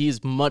left. He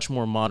is much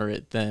more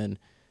moderate than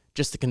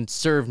just the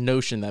conservative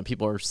notion that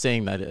people are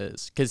saying that it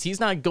is, because he's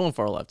not going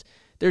far left.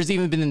 There's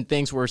even been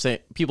things where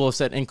people have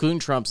said, including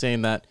Trump,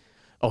 saying that,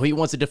 oh, he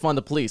wants to defund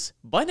the police.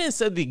 Biden has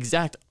said the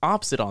exact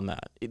opposite on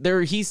that.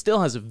 He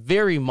still has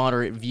very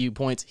moderate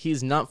viewpoints.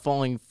 He's not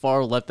falling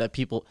far left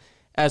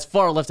as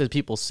far left as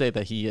people say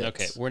that he is.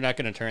 Okay, we're not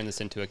going to turn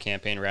this into a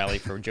campaign rally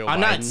for Joe Biden.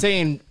 I'm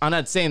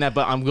not saying that,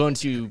 but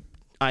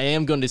I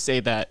am going to say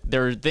that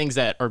there are things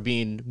that are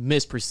being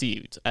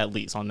misperceived, at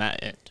least on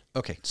that end.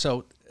 Okay,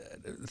 so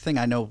the thing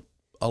I know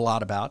a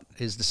lot about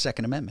is the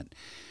Second Amendment.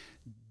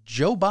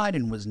 Joe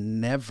Biden was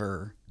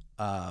never,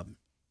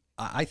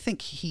 I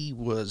think he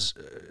was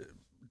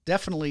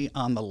definitely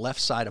on the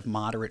left side of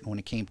moderate when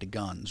it came to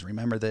guns.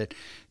 Remember that,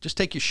 just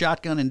take your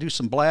shotgun and do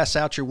some blasts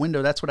out your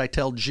window. That's what I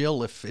tell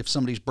Jill if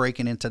somebody's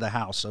breaking into the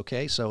house,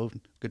 okay? So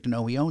good to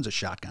know he owns a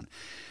shotgun.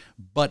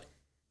 But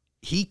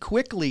he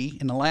quickly,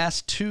 in the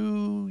last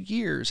 2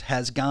 years,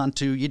 has gone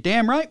to, you're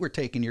damn right we're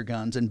taking your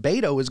guns, and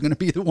Beto is going to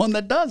be the one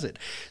that does it.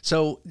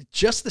 So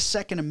just the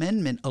Second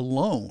Amendment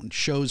alone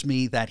shows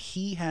me that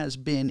he has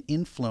been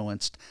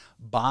influenced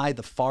by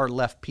the far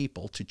left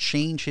people to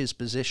change his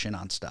position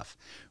on stuff.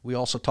 We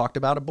also talked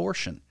about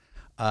abortion.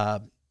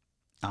 I'm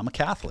a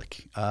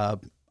Catholic. I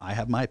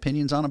have my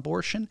opinions on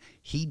abortion.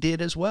 He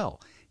did as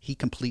well. He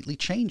completely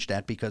changed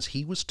that because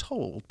he was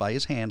told by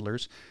his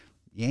handlers,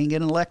 you ain't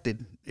getting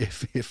elected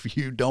if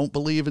you don't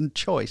believe in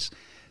choice.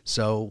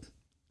 So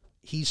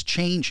he's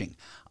changing.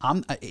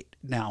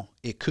 Now,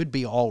 it could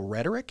be all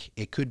rhetoric.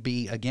 It could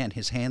be, again,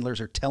 his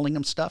handlers are telling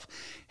him stuff.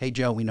 Hey,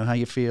 Joe, we know how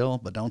you feel,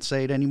 but don't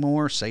say it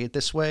anymore. Say it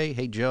this way.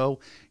 Hey, Joe,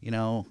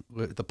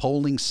 the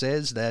polling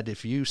says that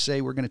if you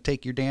say we're going to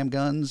take your damn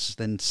guns,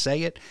 then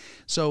say it.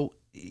 So,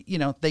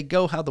 they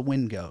go how the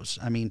wind goes.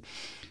 I mean,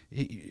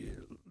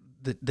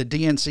 the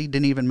DNC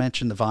didn't even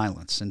mention the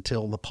violence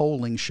until the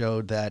polling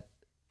showed that,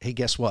 hey,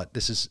 guess what?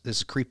 This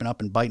is creeping up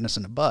and biting us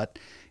in the butt.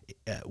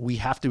 We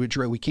have to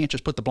address. We can't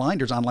just put the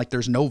blinders on like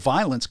there's no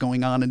violence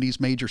going on in these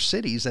major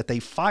cities, that they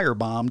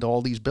firebombed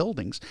all these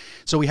buildings.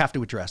 So we have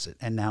to address it,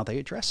 and now they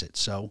address it.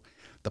 So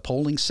the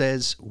polling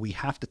says we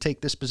have to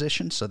take this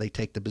position, so they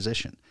take the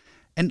position.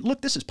 And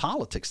look, this is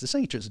politics. This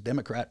ain't just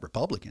Democrat,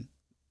 Republican.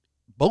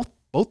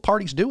 Both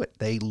parties do it.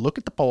 They look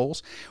at the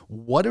polls.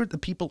 What are the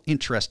people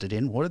interested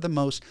in? What are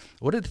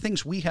the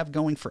things we have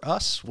going for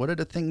us? What are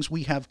the things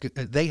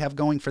they have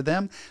going for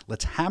them?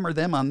 Let's hammer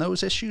them on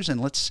those issues, and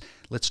let's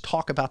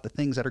talk about the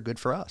things that are good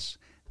for us.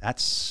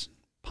 That's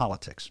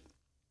politics.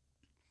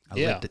 I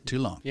lived it too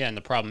long. Yeah, and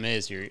the problem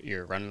is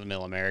your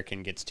run-of-the-mill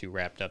American gets too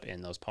wrapped up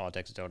in those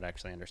politics, don't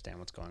actually understand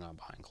what's going on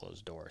behind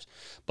closed doors.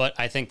 But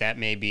I think that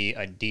may be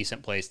a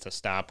decent place to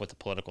stop with the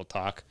political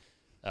talk.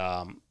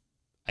 I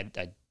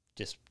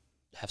just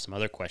have some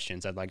other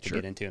questions I'd like to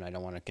get into, and I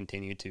don't want to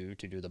continue to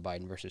do the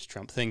Biden versus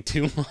Trump thing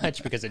too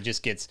much because it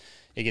gets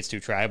too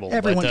tribal.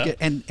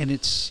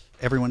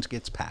 Everyone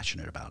gets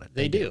passionate about it.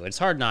 They do. It's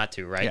hard not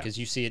to, right? Because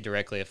you see it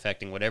directly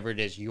affecting whatever it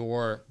is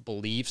your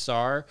beliefs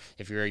are.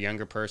 If you're a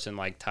younger person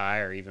like Ty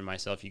or even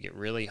myself, you get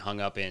really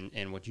hung up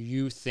in what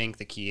you think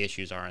the key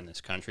issues are in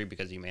this country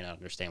because you may not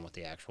understand what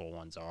the actual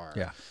ones are.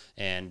 Yeah.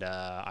 And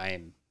I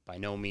am by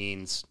no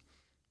means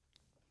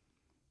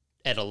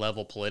at a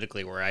level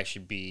politically where I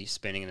should be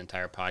spending an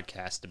entire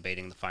podcast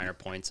debating the finer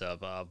points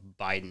of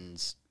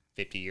Biden's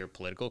 50-year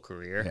political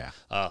career,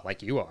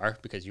 like you are,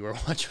 because you are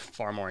much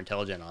far more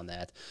intelligent on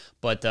that.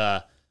 But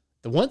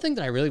the one thing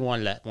that I really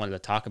wanted to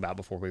talk about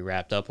before we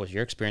wrapped up was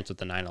your experience with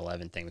the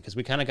 9/11 thing, because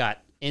we kind of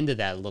got into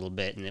that a little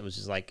bit, and it was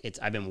just like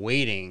I've been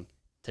waiting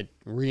to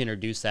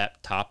reintroduce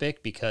that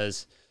topic,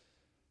 because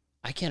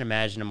I can't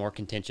imagine a more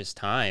contentious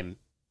time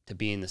to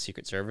be in the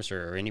Secret Service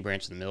or any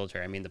branch of the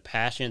military. I mean, the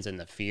passions and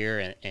the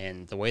fear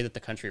and the way that the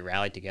country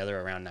rallied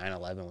together around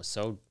 9/11 was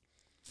so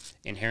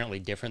inherently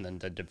different than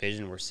the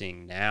division we're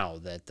seeing now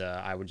that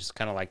I would just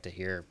kind of like to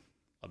hear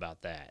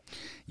about that.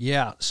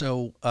 Yeah.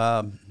 So,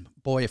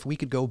 boy, if we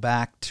could go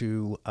back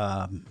to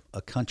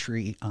a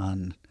country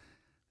on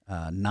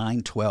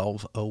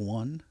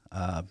 9/12/01,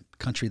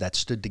 country that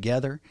stood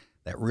together,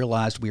 that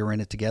realized we were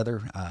in it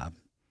together.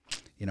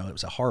 It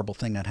was a horrible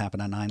thing that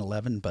happened on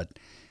 9/11, but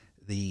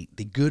the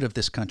good of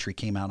this country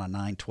came out on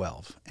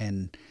 9/12.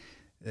 And,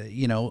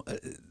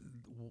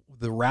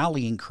 the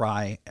rallying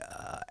cry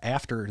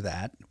after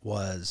that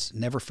was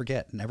never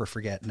forget, never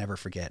forget, never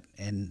forget.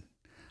 And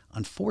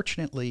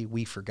unfortunately,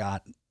 we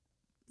forgot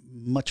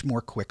much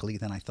more quickly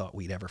than I thought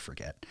we'd ever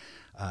forget.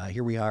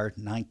 Here we are,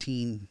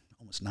 19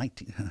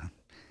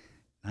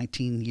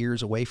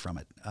 years away from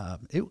it.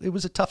 It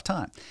was a tough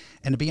time.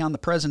 And to be on the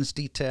president's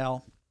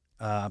detail,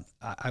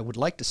 I would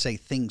like to say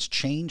things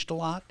changed a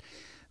lot,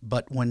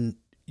 but when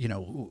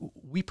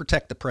we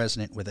protect the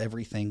president with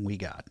everything we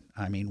got.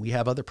 I mean, we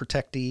have other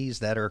protectees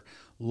that are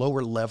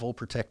lower level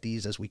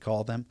protectees, as we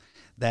call them,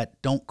 that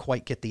don't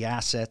quite get the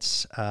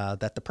assets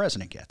that the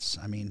president gets.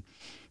 I mean,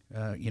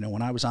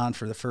 when I was on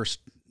for the first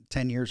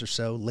 10 years or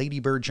so, Lady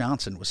Bird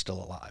Johnson was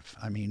still alive.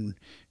 I mean,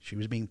 she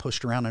was being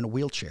pushed around in a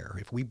wheelchair.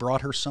 If we brought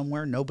her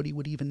somewhere, nobody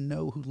would even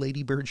know who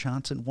Lady Bird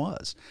Johnson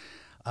was.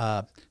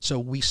 So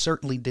we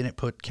certainly didn't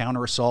put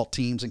counter assault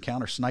teams and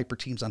counter sniper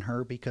teams on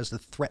her because the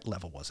threat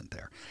level wasn't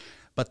there.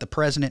 But the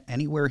president,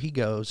 anywhere he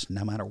goes,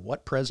 no matter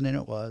what president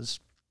it was,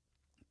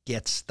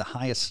 gets the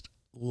highest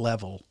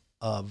level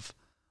of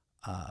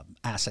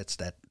assets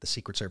that the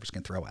Secret Service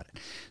can throw at it.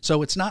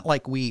 So it's not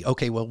like we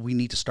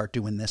need to start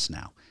doing this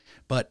now.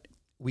 But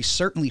we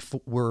certainly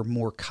were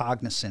more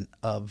cognizant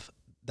of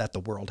that the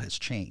world has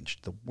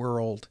changed. The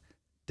world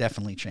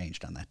definitely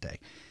changed on that day.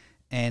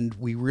 And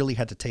we really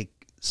had to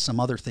take some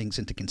other things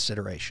into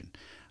consideration.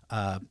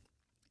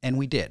 And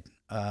we did.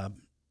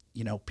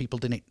 People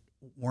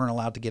weren't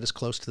allowed to get as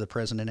close to the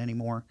president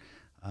anymore.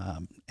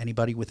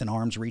 Anybody within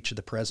arm's reach of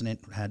the president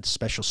had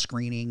special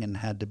screening and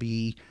had to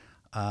be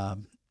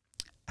vetted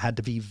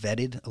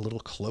a little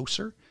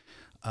closer.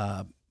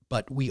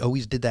 But we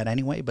always did that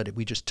anyway, but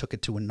we just took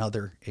it to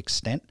another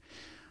extent.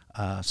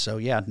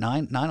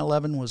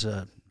 9/11 was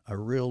a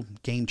real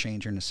game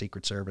changer in the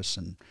Secret Service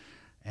and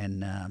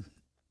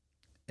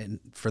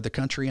for the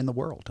country and the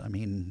world. I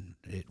mean,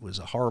 it was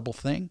a horrible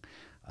thing,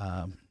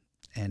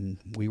 and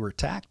we were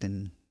attacked,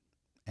 and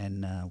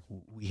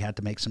we had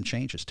to make some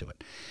changes to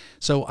it.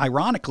 So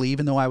ironically,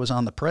 even though I was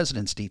on the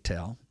president's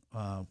detail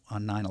on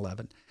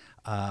 9/11,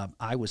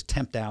 I was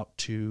temped out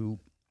to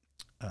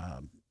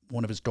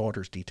one of his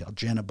daughter's detail.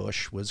 Jenna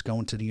Bush was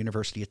going to the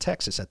University of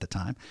Texas at the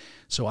time.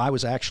 So I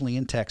was actually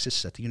in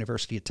Texas at the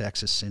University of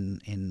Texas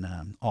in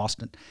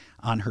Austin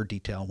on her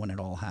detail when it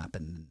all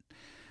happened.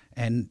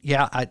 And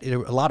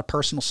a lot of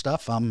personal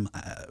stuff. I'm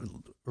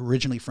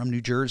originally from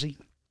New Jersey.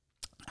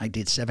 I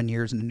did 7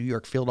 years in the New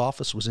York field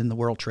office, was in the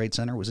World Trade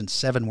Center, was in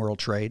 7 World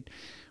Trade,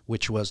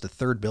 which was the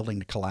third building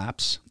to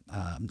collapse.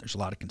 There's a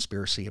lot of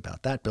conspiracy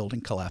about that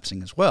building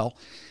collapsing as well.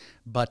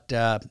 But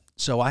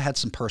so I had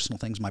some personal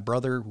things. My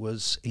brother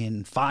was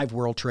in 5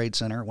 World Trade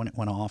Center when it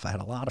went off. I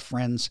had a lot of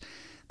friends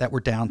that were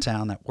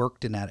downtown that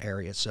worked in that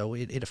area. So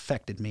it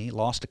affected me.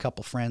 Lost a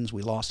couple friends.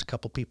 We lost a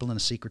couple people in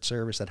the Secret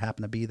Service that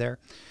happened to be there.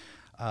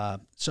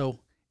 So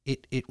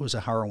it was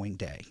a harrowing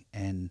day.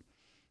 And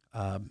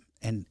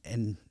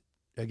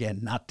again,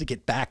 not to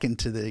get back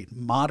into the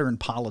modern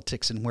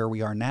politics and where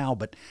we are now,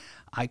 but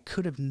I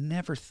could have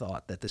never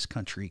thought that this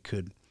country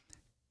could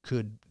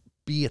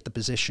be at the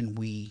position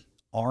we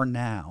are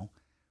now,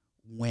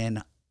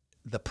 when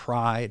the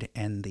pride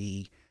and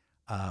the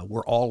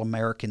we're all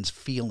Americans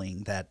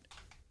feeling that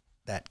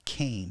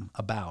came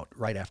about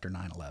right after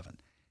 9/11.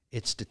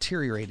 It's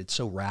deteriorated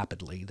so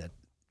rapidly that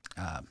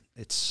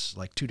it's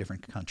like 2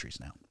 different countries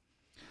now.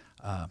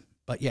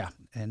 But yeah,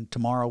 and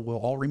tomorrow we'll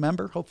all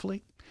remember,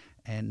 hopefully,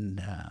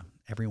 and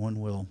everyone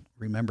will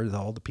remember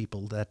all the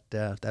people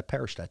that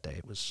perished that day.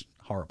 It was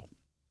horrible.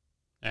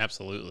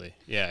 Absolutely.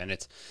 Yeah. And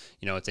it's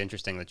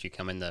interesting that you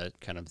come in the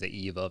kind of the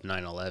eve of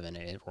 9/11.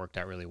 It worked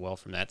out really well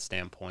from that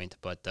standpoint.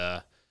 But,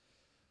 I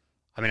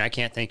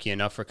can't thank you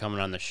enough for coming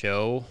on the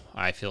show.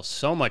 I feel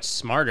so much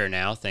smarter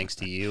now, thanks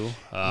to you.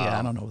 Yeah,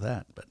 I don't know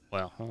that, but.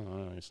 Well,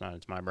 it's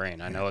my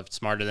brain. I know it's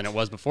smarter than it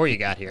was before you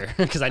got here,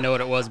 because I know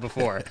what it was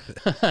before.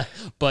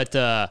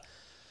 But,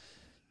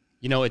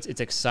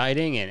 it's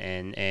exciting,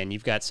 and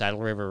you've got Saddle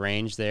River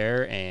Range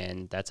there,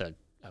 and that's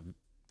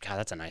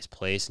that's a nice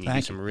place, and you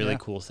do some really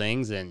cool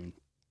things, and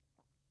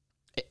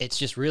it's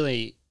just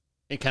really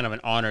kind of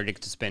an honor to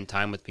get to spend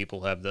time with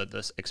people who have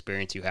the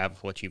experience you have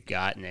with what you've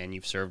got, and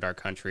you've served our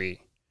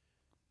country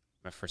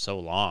for so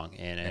long.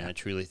 And I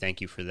truly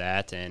thank you for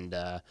that. And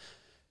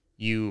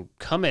you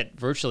come at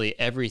virtually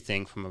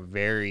everything from a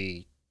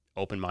very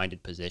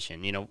open-minded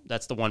position. You know,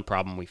 that's the one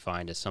problem we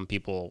find is some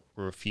people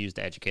refuse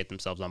to educate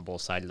themselves on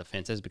both sides of the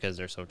fences because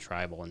they're so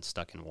tribal and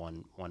stuck in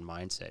one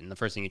mindset. And the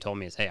first thing you told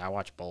me is, hey, I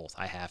watch both.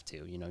 I have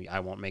to. You know,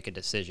 I won't make a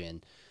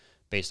decision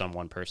based on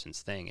one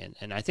person's thing.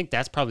 And I think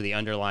that's probably the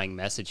underlying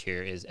message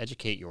here is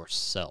educate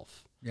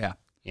yourself. Yeah.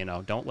 You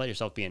know, don't let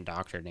yourself be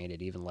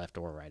indoctrinated, even left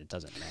or right. It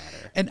doesn't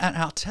matter. And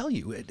I'll tell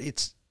you,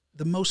 it's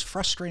the most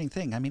frustrating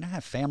thing. I mean, I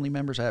have family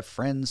members, I have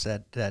friends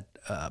that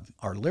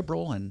are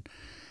liberal, and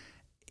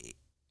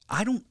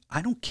I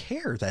don't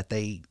care that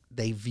they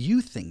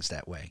view things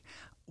that way.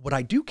 What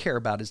I do care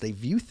about is they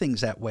view things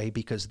that way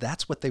because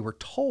that's what they were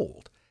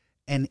told.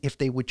 And if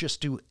they would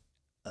just do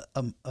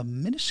a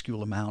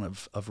minuscule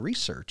amount of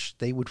research,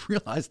 they would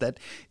realize that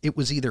it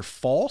was either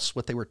false,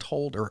 what they were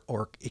told,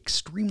 or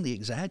extremely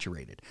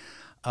exaggerated,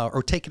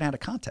 or taken out of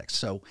context.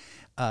 So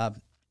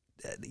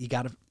you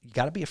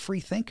gotta be a free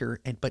thinker,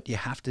 but you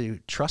have to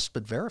trust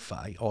but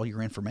verify all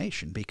your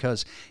information,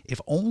 because if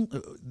only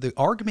the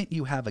argument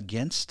you have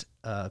against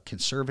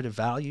conservative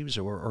values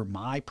or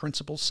my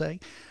principles say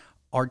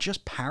are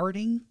just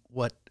parroting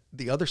what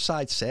the other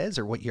side says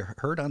or what you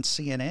heard on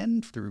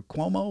CNN through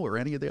Cuomo or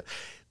any of the,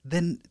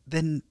 then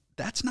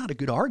that's not a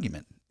good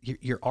argument.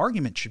 Your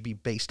argument should be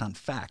based on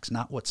facts,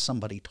 not what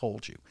somebody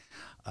told you.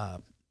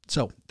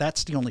 So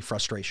that's the only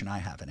frustration I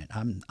have in it.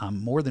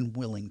 I'm more than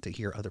willing to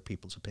hear other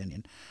people's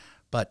opinion,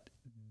 but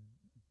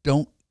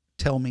don't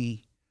tell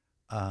me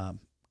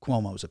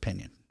Cuomo's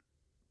opinion,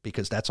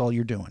 because that's all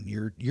you're doing.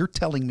 You're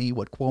telling me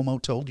what Cuomo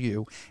told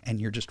you,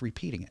 and you're just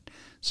repeating it.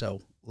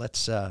 So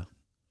let's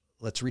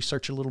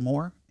research a little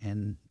more,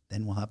 and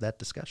then we'll have that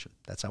discussion.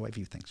 That's how I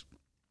view things.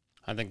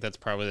 I think that's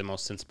probably the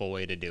most sensible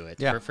way to do it.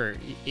 Yeah. For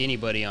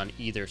anybody on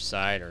either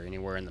side or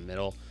anywhere in the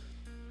middle,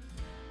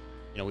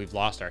 you know, we've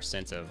lost our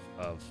sense of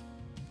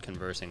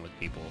conversing with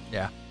people.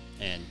 Yeah.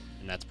 And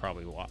that's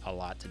probably a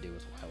lot to do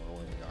with why we're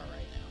where we are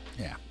right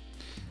now. Yeah.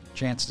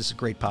 Chance, this is a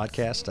great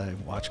podcast. I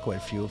watched quite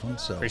a few of them.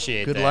 So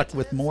appreciate good that. luck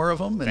with more of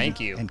them. And, Thank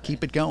you. And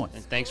keep it going.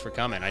 And thanks for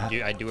coming.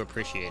 I do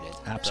appreciate it.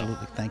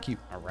 Absolutely. So, thank you.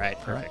 all right.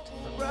 Perfect.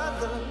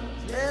 Brother,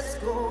 let's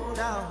go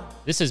down.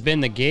 This has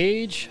been The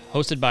Gauge,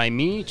 hosted by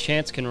me,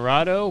 Chance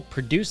Conrado,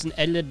 produced and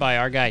edited by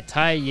our guy,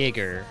 Ty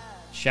Yeager.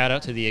 Shout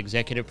out to the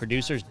executive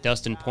producers,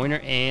 Dustin Pointer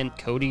and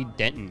Cody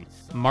Denton.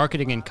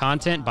 Marketing and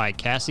content by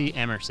Cassie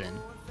Emerson.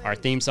 Our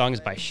theme song is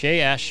by Shay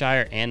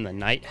Ashshire and the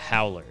Night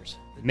Howlers.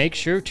 Make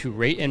sure to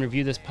rate and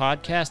review this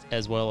podcast,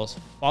 as well as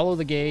follow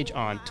The Gauge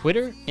on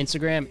Twitter,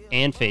 Instagram,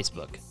 and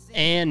Facebook.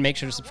 And make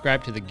sure to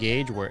subscribe to The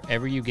Gauge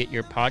wherever you get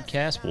your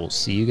podcasts. We'll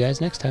see you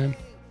guys next time.